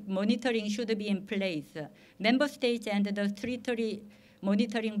systematic monitoring should be in place. Member states and the territory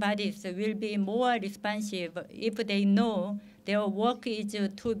monitoring bodies will be more responsive if they know their work is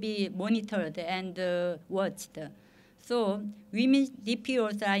to be monitored and watched. So women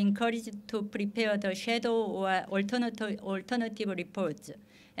DPOs are encouraged to prepare the shadow or alternative reports.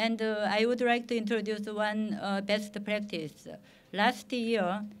 And I would like to introduce one best practice. Last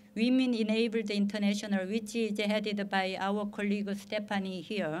year, Women Enabled International, which is headed by our colleague Stephanie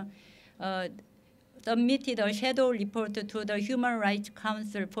here, submitted a shadow report to the Human Rights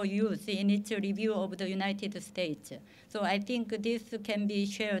Council for use in its review of the United States. So I think this can be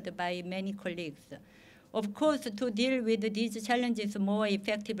shared by many colleagues. Of course, to deal with these challenges more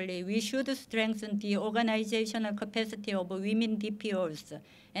effectively, we should strengthen the organizational capacity of women DPOs,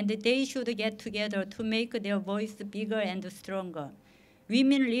 and they should get together to make their voice bigger and stronger.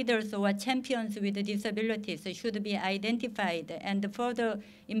 Women leaders or champions with disabilities should be identified and further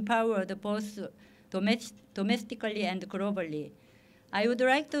empowered both domestically and globally. I would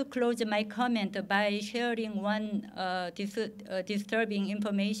like to close my comment by sharing one disturbing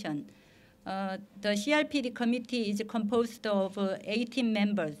information. The CRPD committee is composed of 18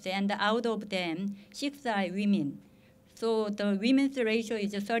 members, and out of them, 6 are women. So the women's ratio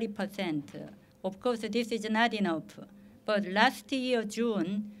is 30%. Of course, this is not enough. But last year,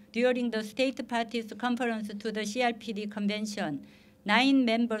 June, during the state parties conference to the CRPD convention, 9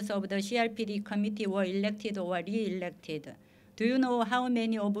 members of the CRPD committee were elected or re-elected. Do you know how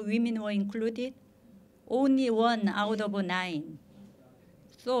many of women were included? Only 1 out of 9.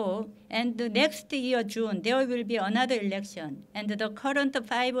 So, and the next year, June, there will be another election, and the current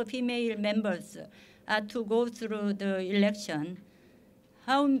 5 female members are to go through the election.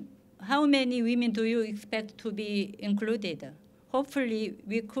 How how many women do you expect to be included? Hopefully,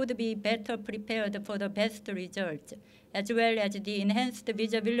 we could be better prepared for the best results, as well as the enhanced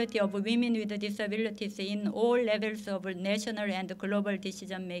visibility of women with disabilities in all levels of national and global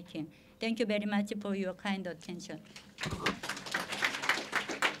decision-making. Thank you very much for your kind attention.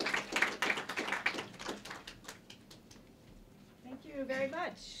 Thank you very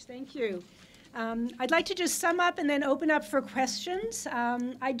much. Thank you. I'd like to just sum up and then open up for questions.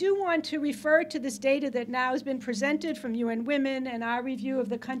 I do want to refer to this data that now has been presented from UN Women and our review of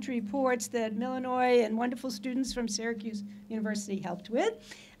the country reports that Milanoy and wonderful students from Syracuse University helped with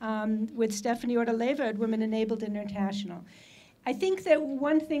Stephanie Ortaleva at Women Enabled International. I think that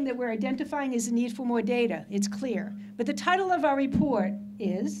one thing that we're identifying is the need for more data. It's clear. But the title of our report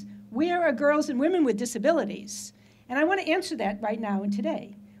is, Where Are Girls and Women with Disabilities? And I want to answer that right now and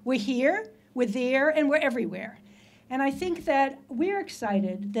today. We're here, we're there, and we're everywhere. And I think that we're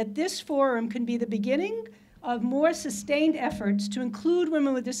excited that this forum can be the beginning of more sustained efforts to include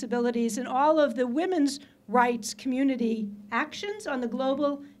women with disabilities in all of the women's rights community actions on the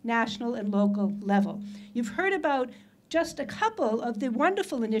global, national, and local level. You've heard about just a couple of the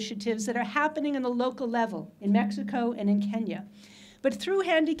wonderful initiatives that are happening on the local level in Mexico and in Kenya. But through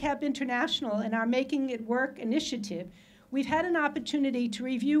Handicap International and our Making It Work initiative, we've had an opportunity to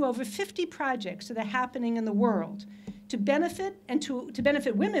review over 50 projects that are happening in the world to benefit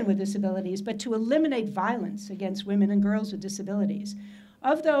women with disabilities, but to eliminate violence against women and girls with disabilities.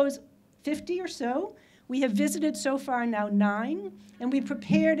 Of those 50 or so, we have visited so far now 9, and we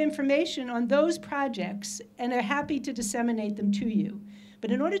prepared information on those projects and are happy to disseminate them to you.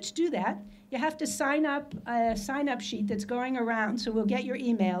 But in order to do that, you have to sign up a sign-up sheet that's going around, so we'll get your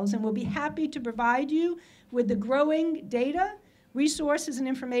emails, and we'll be happy to provide you with the growing data, resources, and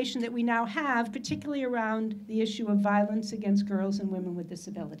information that we now have, particularly around the issue of violence against girls and women with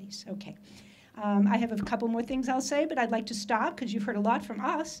disabilities. Okay. I have a couple more things I'll say, but I'd like to stop, because you've heard a lot from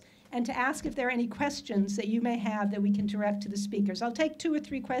us, and to ask if there are any questions that you may have that we can direct to the speakers. I'll take 2 or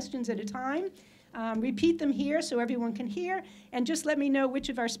 3 questions at a time. Repeat them here so everyone can hear, and just let me know which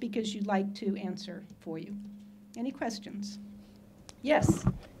of our speakers you'd like to answer for you. Any questions? Yes,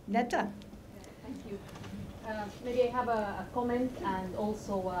 Netta. Thank you. Maybe I have a comment and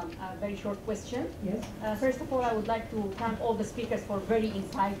also a very short question. Yes. First of all, I would like to thank all the speakers for very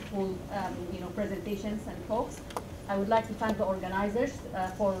insightful presentations and talks. I would like to thank the organizers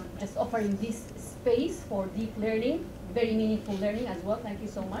for just offering this space for deep learning, very meaningful learning as well. Thank you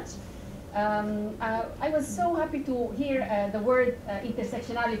so much. I was so happy to hear the word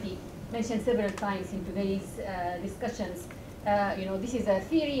intersectionality mentioned several times in today's discussions. This is a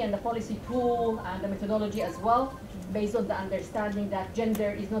theory and a policy tool and a methodology as well, based on the understanding that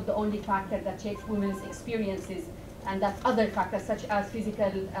gender is not the only factor that shapes women's experiences, and that other factors such as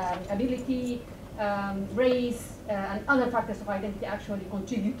physical ability, race, and other factors of identity actually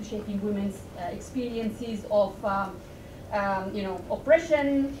contribute to shaping women's experiences of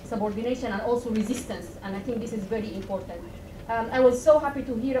oppression, subordination, and also resistance. And I think this is very important. I was so happy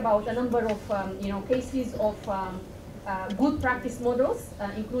to hear about a number of cases of good practice models,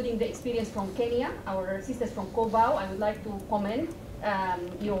 including the experience from Kenya, our sisters from Cobao. I would like to commend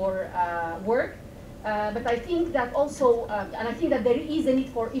your work. But I think that also, and I think that there is a need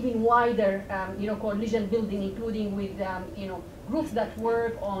for even wider, coalition building, including with, groups that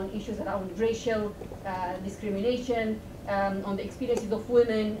work on issues around racial discrimination, on the experiences of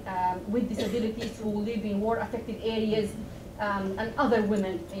women with disabilities who live in war-affected areas, and other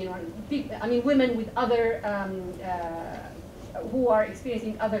women, women with other, who are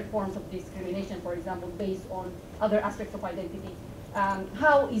experiencing other forms of discrimination, for example, based on other aspects of identity.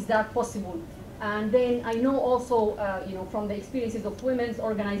 How is that possible? And then I know also, from the experiences of women's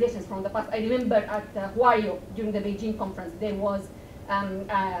organizations from the past. I remember at Huayo during the Beijing conference, there was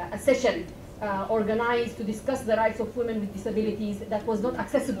a session organized to discuss the rights of women with disabilities that was not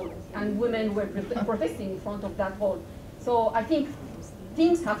accessible, and women were protesting in front of that hall. So I think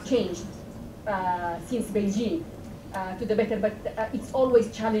things have changed since Beijing to the better, but it's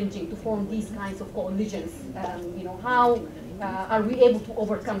always challenging to form these kinds of coalitions. How are we able to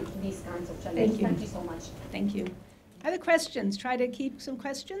overcome these kinds of challenges? Thank you so much. Thank you. Other questions? Try to keep some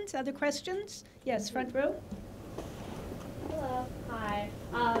questions. Other questions? Yes, front row. Hello. Hi.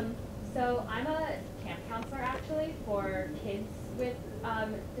 So I'm a camp counselor actually for kids with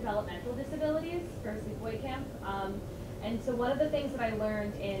developmental disabilities for sleepaway camp. And so one of the things that I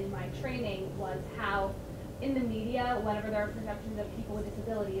learned in my training was how in the media, whenever there are perceptions of people with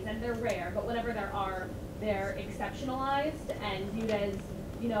disabilities, and they're rare, but whenever there are, they're exceptionalized and viewed as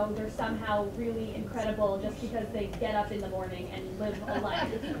you know, they're somehow really incredible just because they get up in the morning and live a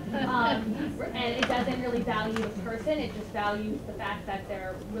life. And it doesn't really value the person, it just values the fact that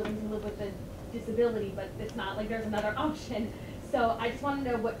they're willing to live with a disability, but it's not like there's another option. So I just want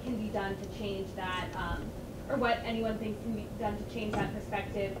to know what can be done to change that, or what anyone thinks can be done to change that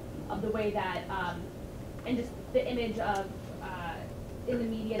perspective of the way that, and just the image of, in the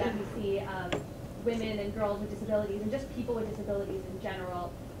media that we see of women and girls with disabilities and just people with disabilities in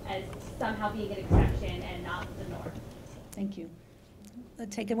general as somehow being an exception and not the norm. Thank you.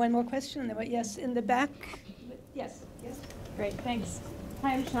 Let's take one more question. Yes, in the back. Yes. Yes. Great, thanks.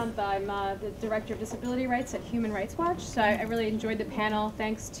 Hi, I'm Shanta. I'm the Director of Disability Rights at Human Rights Watch. So I really enjoyed the panel.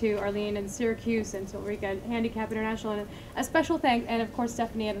 Thanks to Arlene and Syracuse and to Ulrika at Handicap International. And a special thanks, and of course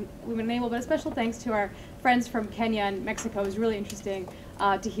Stephanie at Women Enable, but a special thanks to our friends from Kenya and Mexico. It was really interesting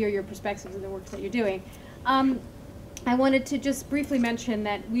to hear your perspectives of the work that you're doing. I wanted to just briefly mention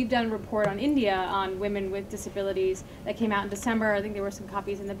that we've done a report on India on women with disabilities that came out in December. I think there were some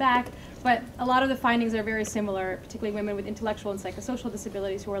copies in the back, but a lot of the findings are very similar, particularly women with intellectual and psychosocial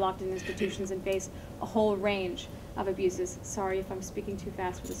disabilities who are locked in institutions and face a whole range of abuses. Sorry if I'm speaking too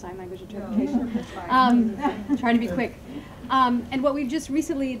fast with the sign language interpretation. No, trying to be quick. And what we've just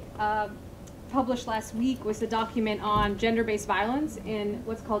recently published last week was the document on gender-based violence in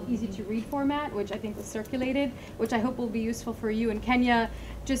what's called easy-to-read format, which I think was circulated, which I hope will be useful for you in Kenya,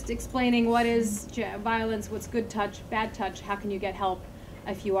 just explaining what is violence, what's good touch, bad touch, how can you get help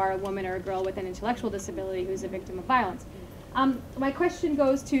if you are a woman or a girl with an intellectual disability who's a victim of violence. My question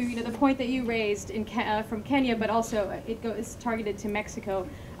goes to the point that you raised from Kenya, but also it's targeted to Mexico,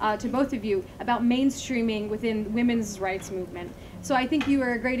 to both of you, about mainstreaming within women's rights movement. So I think you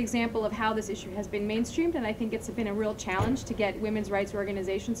are a great example of how this issue has been mainstreamed, and I think it's been a real challenge to get women's rights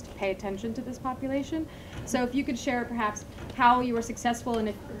organizations to pay attention to this population. So if you could share perhaps how you were successful and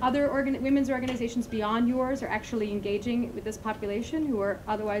if other women's organizations beyond yours are actually engaging with this population who are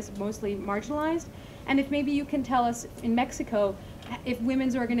otherwise mostly marginalized, and if maybe you can tell us in Mexico if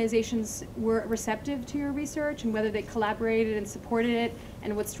women's organizations were receptive to your research and whether they collaborated and supported it,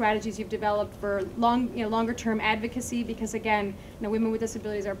 and what strategies you've developed for longer-term advocacy, because again, women with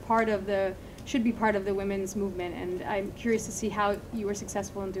disabilities are should be part of the women's movement, and I'm curious to see how you were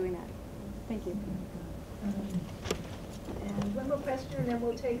successful in doing that. Thank you. And one more question, and then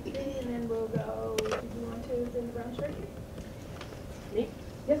we'll take three, and then we'll go. Do you want to in the brown shirt? Me?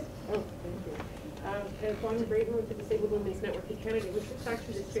 Yes. Oh, thank you. Bonnie Braden with the Disabled Women's Network in Canada. It was just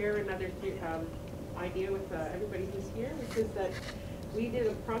actually to share another idea with everybody who's here, which is that we did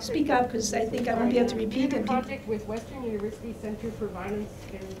a project. Speak up, because I think I won't be able to repeat it. We did a project with Western University Center for Violence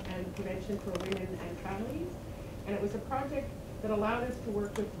and Prevention for Women and Families, and it was a project that allowed us to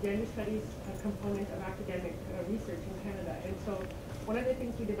work with the gender studies component of academic research in Canada. And so one of the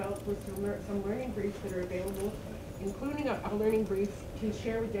things we developed was some learning briefs that are available, including a learning brief to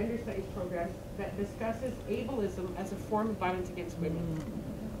share with gender studies programs that discusses ableism as a form of violence against women.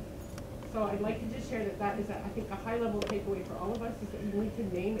 So I'd like to just share that is, I think, a high-level takeaway for all of us, is that you need to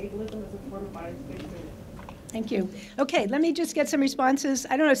name ableism as a form of violence against women. Thank you. Okay, let me just get some responses.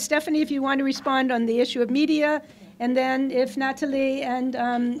 I don't know, Stephanie, if you want to respond on the issue of media, and then if Natalie and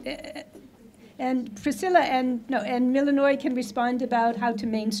Priscilla and Milanoy can respond about how to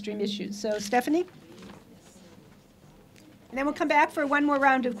mainstream issues. So, Stephanie? And then we'll come back for one more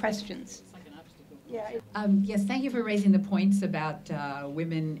round of questions. Yes, thank you for raising the points about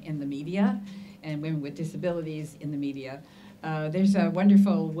women in the media and women with disabilities in the media. There's a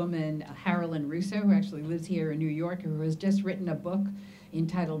wonderful woman, Carolyn Russo, who actually lives here in New York, who has just written a book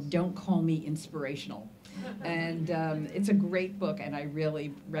entitled Don't Call Me Inspirational. And it's a great book, and I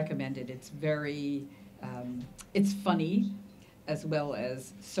really recommend it. It's very, it's funny as well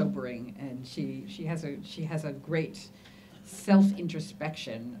as sobering, and she has a great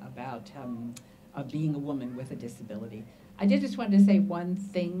self-introspection about being a woman with a disability. I did just want to say one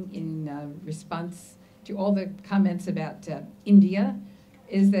thing in response to all the comments about India,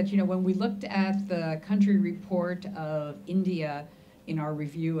 is that when we looked at the country report of India in our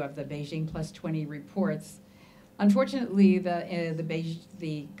review of the Beijing Plus 20 reports, unfortunately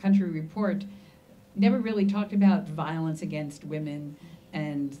the country report never really talked about violence against women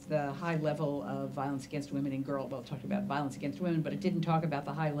and the high level of violence against women and girls. Well, it talked about violence against women, but it didn't talk about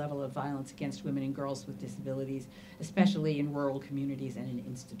the high level of violence against women and girls with disabilities, especially in rural communities and in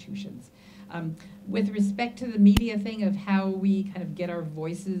institutions. With respect to the media thing of how we kind of get our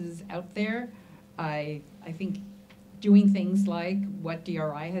voices out there, I think doing things like what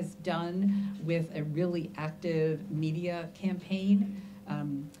DRI has done with a really active media campaign,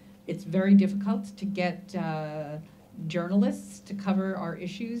 it's very difficult to get journalists to cover our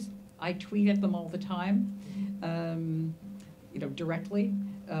issues. I tweet at them all the time, directly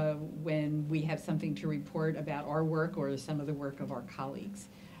when we have something to report about our work or some of the work of our colleagues.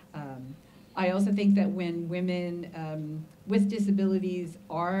 I also think that when women with disabilities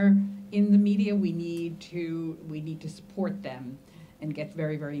are in the media, we need to support them and get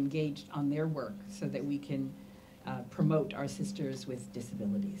very, very engaged on their work so that we can promote our sisters with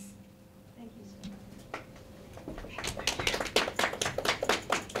disabilities. Thank you so much.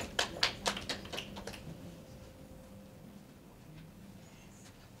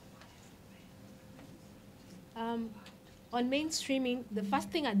 On mainstreaming, the first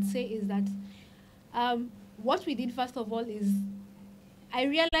thing I'd say is that what we did first of all is I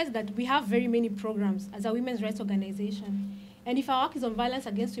realized that we have very many programs as a women's rights organization. And if our work is on violence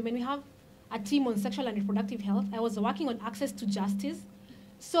against women, we have a team on sexual and reproductive health. I was working on access to justice.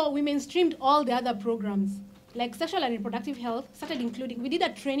 So we mainstreamed all the other programs, like sexual and reproductive health, started including, we did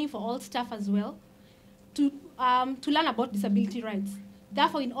a training for all staff as well to learn about disability rights.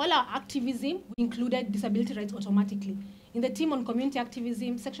 Therefore, in all our activism, we included disability rights automatically. In the team on community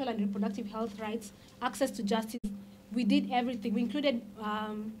activism, sexual and reproductive health rights, access to justice, we did everything. We included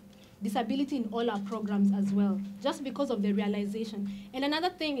disability in all our programs as well, just because of the realization. And another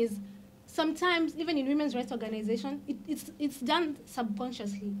thing is, sometimes, even in women's rights organizations, it's done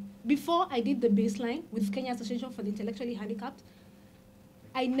subconsciously. Before I did the baseline with Kenya Association for the Intellectually Handicapped,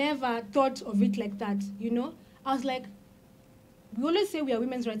 I never thought of it like that, I was like, we always say we are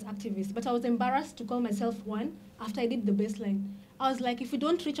women's rights activists, but I was embarrassed to call myself one after I did the baseline. I was like, if we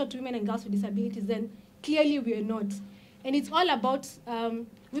don't reach out to women and girls with disabilities, then clearly we are not. And it's all about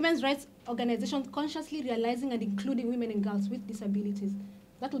women's rights organizations consciously realizing and including women and girls with disabilities.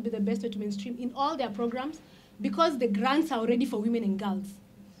 That will be the best way to mainstream in all their programs, because the grants are already for women and girls.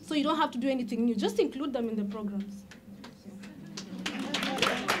 So you don't have to do anything new, just include them in the programs.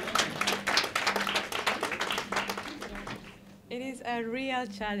 It is a real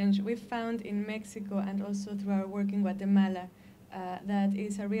challenge. We found in Mexico and also through our work in Guatemala that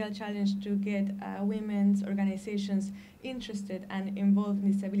it's a real challenge to get women's organizations interested and involved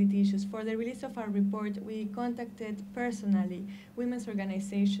in disability issues. For the release of our report, we contacted personally women's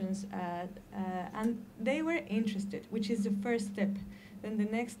organizations and they were interested, which is the first step. Then the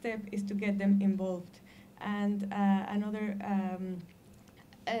next step is to get them involved. And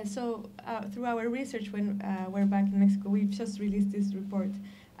through our research when we're back in Mexico, we've just released this report,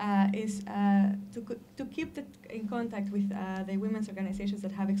 is to keep in contact with the women's organizations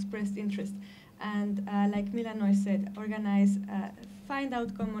that have expressed interest. And like Milanoy said, organize, find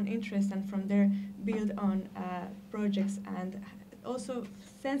out common interests, and from there build on projects and also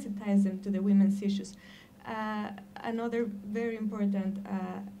sensitize them to the women's issues. Another very important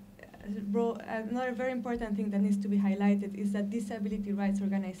thing that needs to be highlighted is that disability rights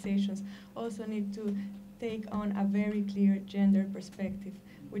organizations also need to take on a very clear gender perspective,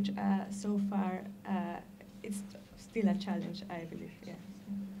 which so far it's still a challenge, I believe. Yeah.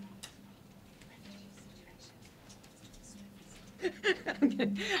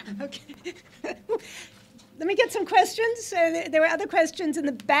 Okay. Let me get some questions. There were other questions in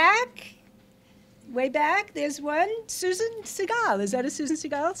the back. Way back, there's one. Susan Segal. Is that a Susan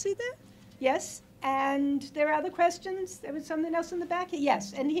Segal seat there? Yes. And there are other questions. There was something else in the back.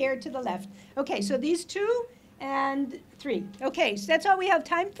 Yes. And here to the left. Okay. So these two and three. Okay. So that's all we have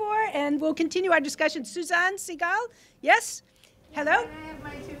time for, and we'll continue our discussion. Suzanne Segal. Yes. Hello. And I have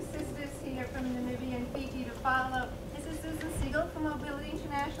my two sisters here from Namibia and Fiji to follow. This is Susan Segal from Mobility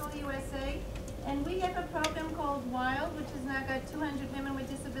International USA. And we have a program called WILD, which has now got 200 women with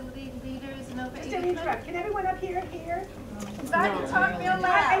disability leaders in over 80 countries. Can everyone up here? So I can talk real loud.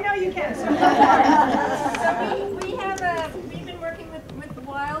 I know you can. So we've been working with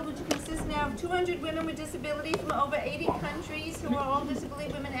WILD, which consists now of 200 women with disabilities from over 80 countries who are all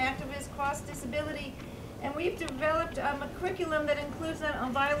disability women activists cross disability. And we've developed a curriculum that includes that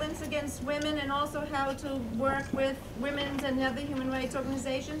on violence against women and also how to work with women's and other human rights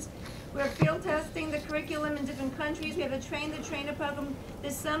organizations. We're field testing the curriculum in different countries. We have a Train the Trainer program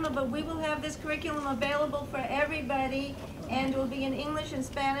this summer, but we will have this curriculum available for everybody, and it will be in English and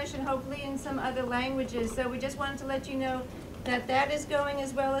Spanish and hopefully in some other languages. So we just wanted to let you know that that is going,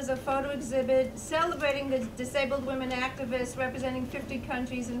 as well as a photo exhibit celebrating the disabled women activists representing 50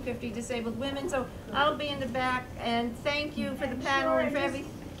 countries and 50 disabled women. So I'll be in the back, and thank you for the panel and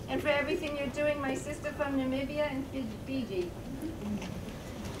for everything you're doing. My sister from Namibia and Fiji.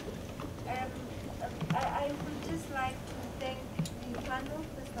 I would just like to thank the panel,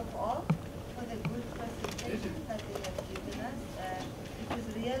 first of all, for the good presentation that they have given us. It was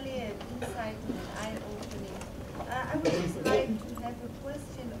really an insight and an eye-opening. I would just like to have a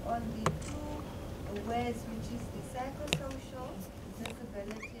question on the two words, which is the psychosocial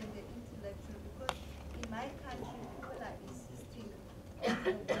disability and the intellectual, because in my country people are insisting on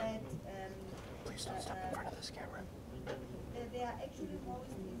the word. Please don't step in front of this camera. They are actually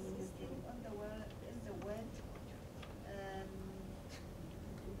most insisting on the word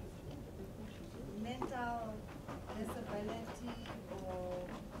mental disability, or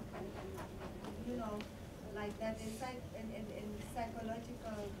like that, and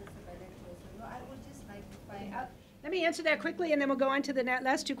psychological disability. So I would just like to find out. Let me answer that quickly, and then we'll go on to the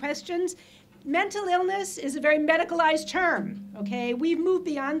last two questions. Mental illness is a very medicalized term, okay? We've moved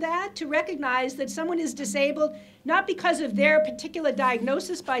beyond that to recognize that someone is disabled not because of their particular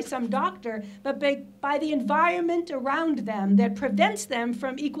diagnosis by some doctor, but by the environment around them that prevents them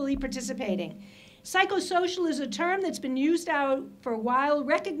from equally participating. Psychosocial is a term that's been used out for a while,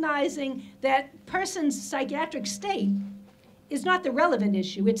 recognizing that person's psychiatric state is not the relevant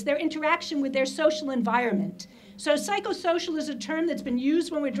issue. It's their interaction with their social environment. So psychosocial is a term that's been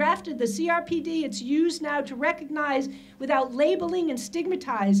used when we drafted the CRPD. It's used now to recognize, without labeling and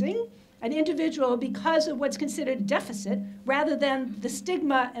stigmatizing an individual because of what's considered a deficit, rather than the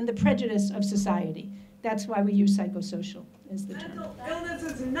stigma and the prejudice of society. That's why we use psychosocial as the term. Mental illness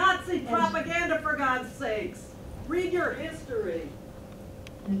is Nazi propaganda, for God's sakes. Read your history.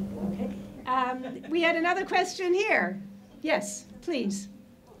 Okay. We had another question here. Yes, please.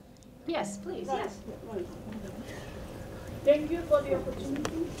 Yes, please. Right. Yes. Right. Thank you for the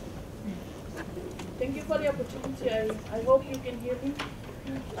opportunity. Thank you for the opportunity. I hope you can hear me.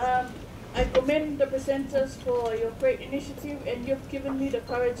 I commend the presenters for your great initiative, and you've given me the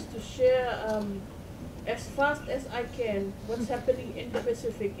courage to share as fast as I can what's happening in the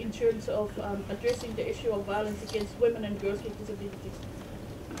Pacific in terms of addressing the issue of violence against women and girls with disabilities.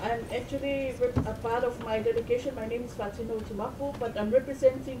 I'm actually a part of my delegation. My name is Fatino Tumaku, but I'm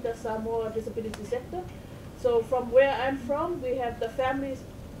representing the Samoa disability sector. So from where I'm from, we have the Family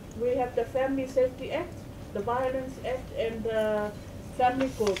Safety Act, the Violence Act, and the Family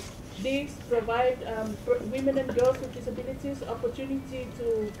Code. These provide women and girls with disabilities opportunity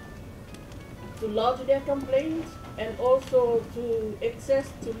to lodge their complaints and also to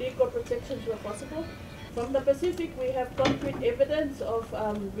access to legal protections where possible. From the Pacific, we have concrete evidence of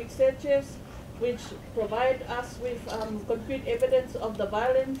researchers which provide us with concrete evidence of the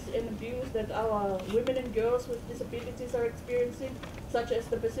violence and abuse that our women and girls with disabilities are experiencing, such as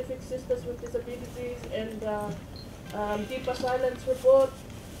the Pacific Sisters with Disabilities and Deeper Silence Report.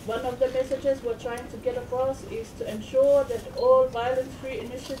 One of the messages we're trying to get across is to ensure that all violence-free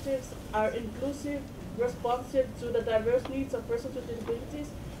initiatives are inclusive, responsive to the diverse needs of persons with disabilities,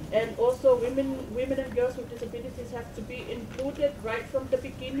 and also women and girls with disabilities have to be included right from the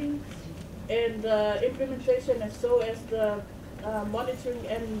beginning, and implementation as well as the monitoring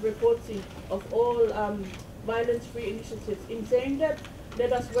and reporting of all violence-free initiatives. In saying that,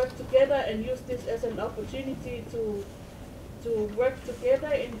 let us work together and use this as an opportunity to work together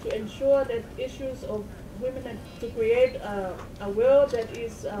and to ensure that issues of women and to create a world that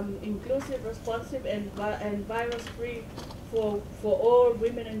is inclusive, responsive, and virus-free for all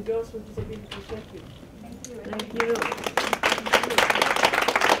women and girls with disabilities. Thank you. Thank you.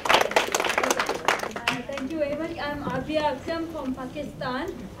 Thank you very much. I'm Abia Aksam from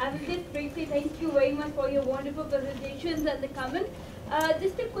Pakistan. I will just briefly thank you very much for your wonderful presentations and the comment.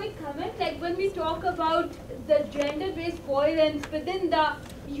 Just a quick comment, like when we talk about the gender-based violence within the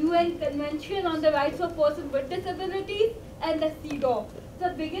UN Convention on the Rights of Persons with Disabilities and the CEDAW, the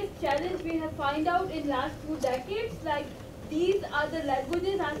biggest challenge we have found out in last 2 decades, like these are the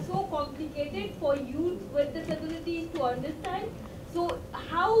languages are so complicated for youth with disabilities to understand. So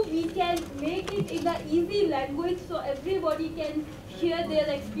how we can make it in an easy language so everybody can share their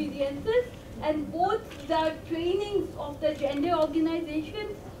experiences, and both the trainings of the gender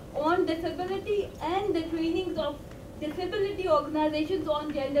organizations on disability and the trainings of disability organizations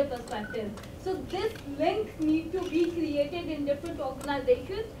on gender perspective. So this link need to be created in different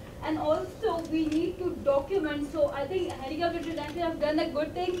organizations, and also we need to document. So I think Handicap International have done a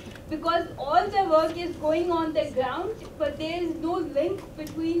good thing because all the work is going on the ground, but there is no link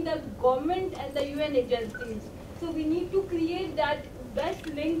between the government and the UN agencies. So we need to create that best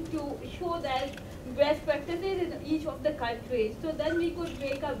link to show that best practices in each of the countries. So then we could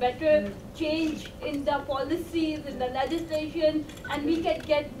make a better change in the policies, in the legislation, and we can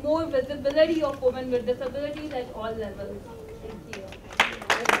get more visibility of women with disabilities at all levels. Thank you.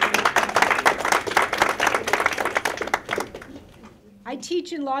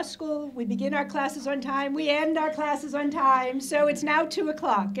 teach in law school. We begin our classes on time. We end our classes on time. So it's now 2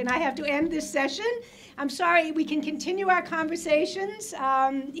 o'clock, and I have to end this session. I'm sorry, we can continue our conversations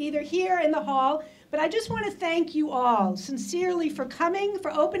either here in the hall, but I just want to thank you all sincerely for coming,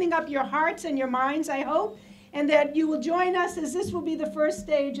 for opening up your hearts and your minds, I hope, and that you will join us as this will be the first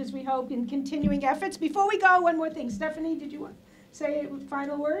stage, as we hope, in continuing efforts. Before we go, one more thing. Stephanie, did you want to say a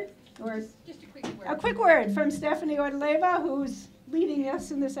final word? Or just a quick word. A quick word from Stephanie Ordeleva, who's leading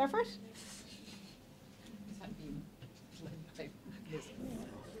us in this effort.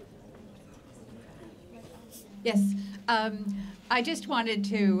 Yes, I just wanted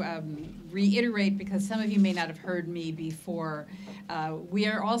to reiterate, because some of you may not have heard me before, we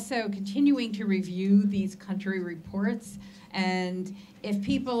are also continuing to review these country reports, and if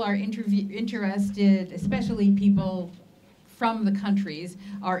people are interested, especially people from the countries,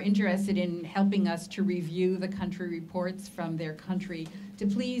 are interested in helping us to review the country reports from their country, to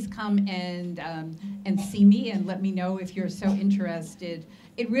please come and see me and let me know if you're so interested.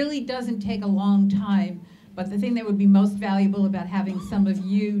 It really doesn't take a long time, but the thing that would be most valuable about having some of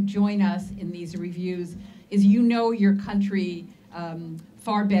you join us in these reviews is you know your country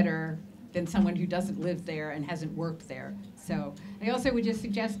far better than someone who doesn't live there and hasn't worked there. So I also would just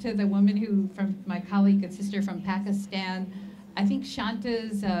suggest to the woman who, from my colleague and sister from Pakistan, I think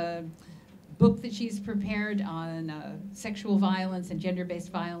Shanta's book that she's prepared on sexual violence and gender-based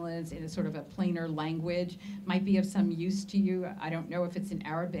violence in a sort of a plainer language might be of some use to you. I don't know if it's in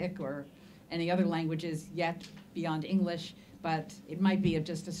Arabic or any other languages yet beyond English, but it might be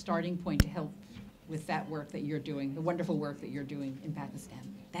just a starting point to help with that work that you're doing, the wonderful work that you're doing in Pakistan.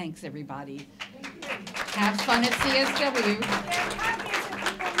 Thanks, everybody. Thank you. Have fun at CSW. There are copies that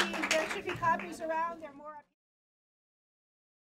people need. There should be copies around. There are more.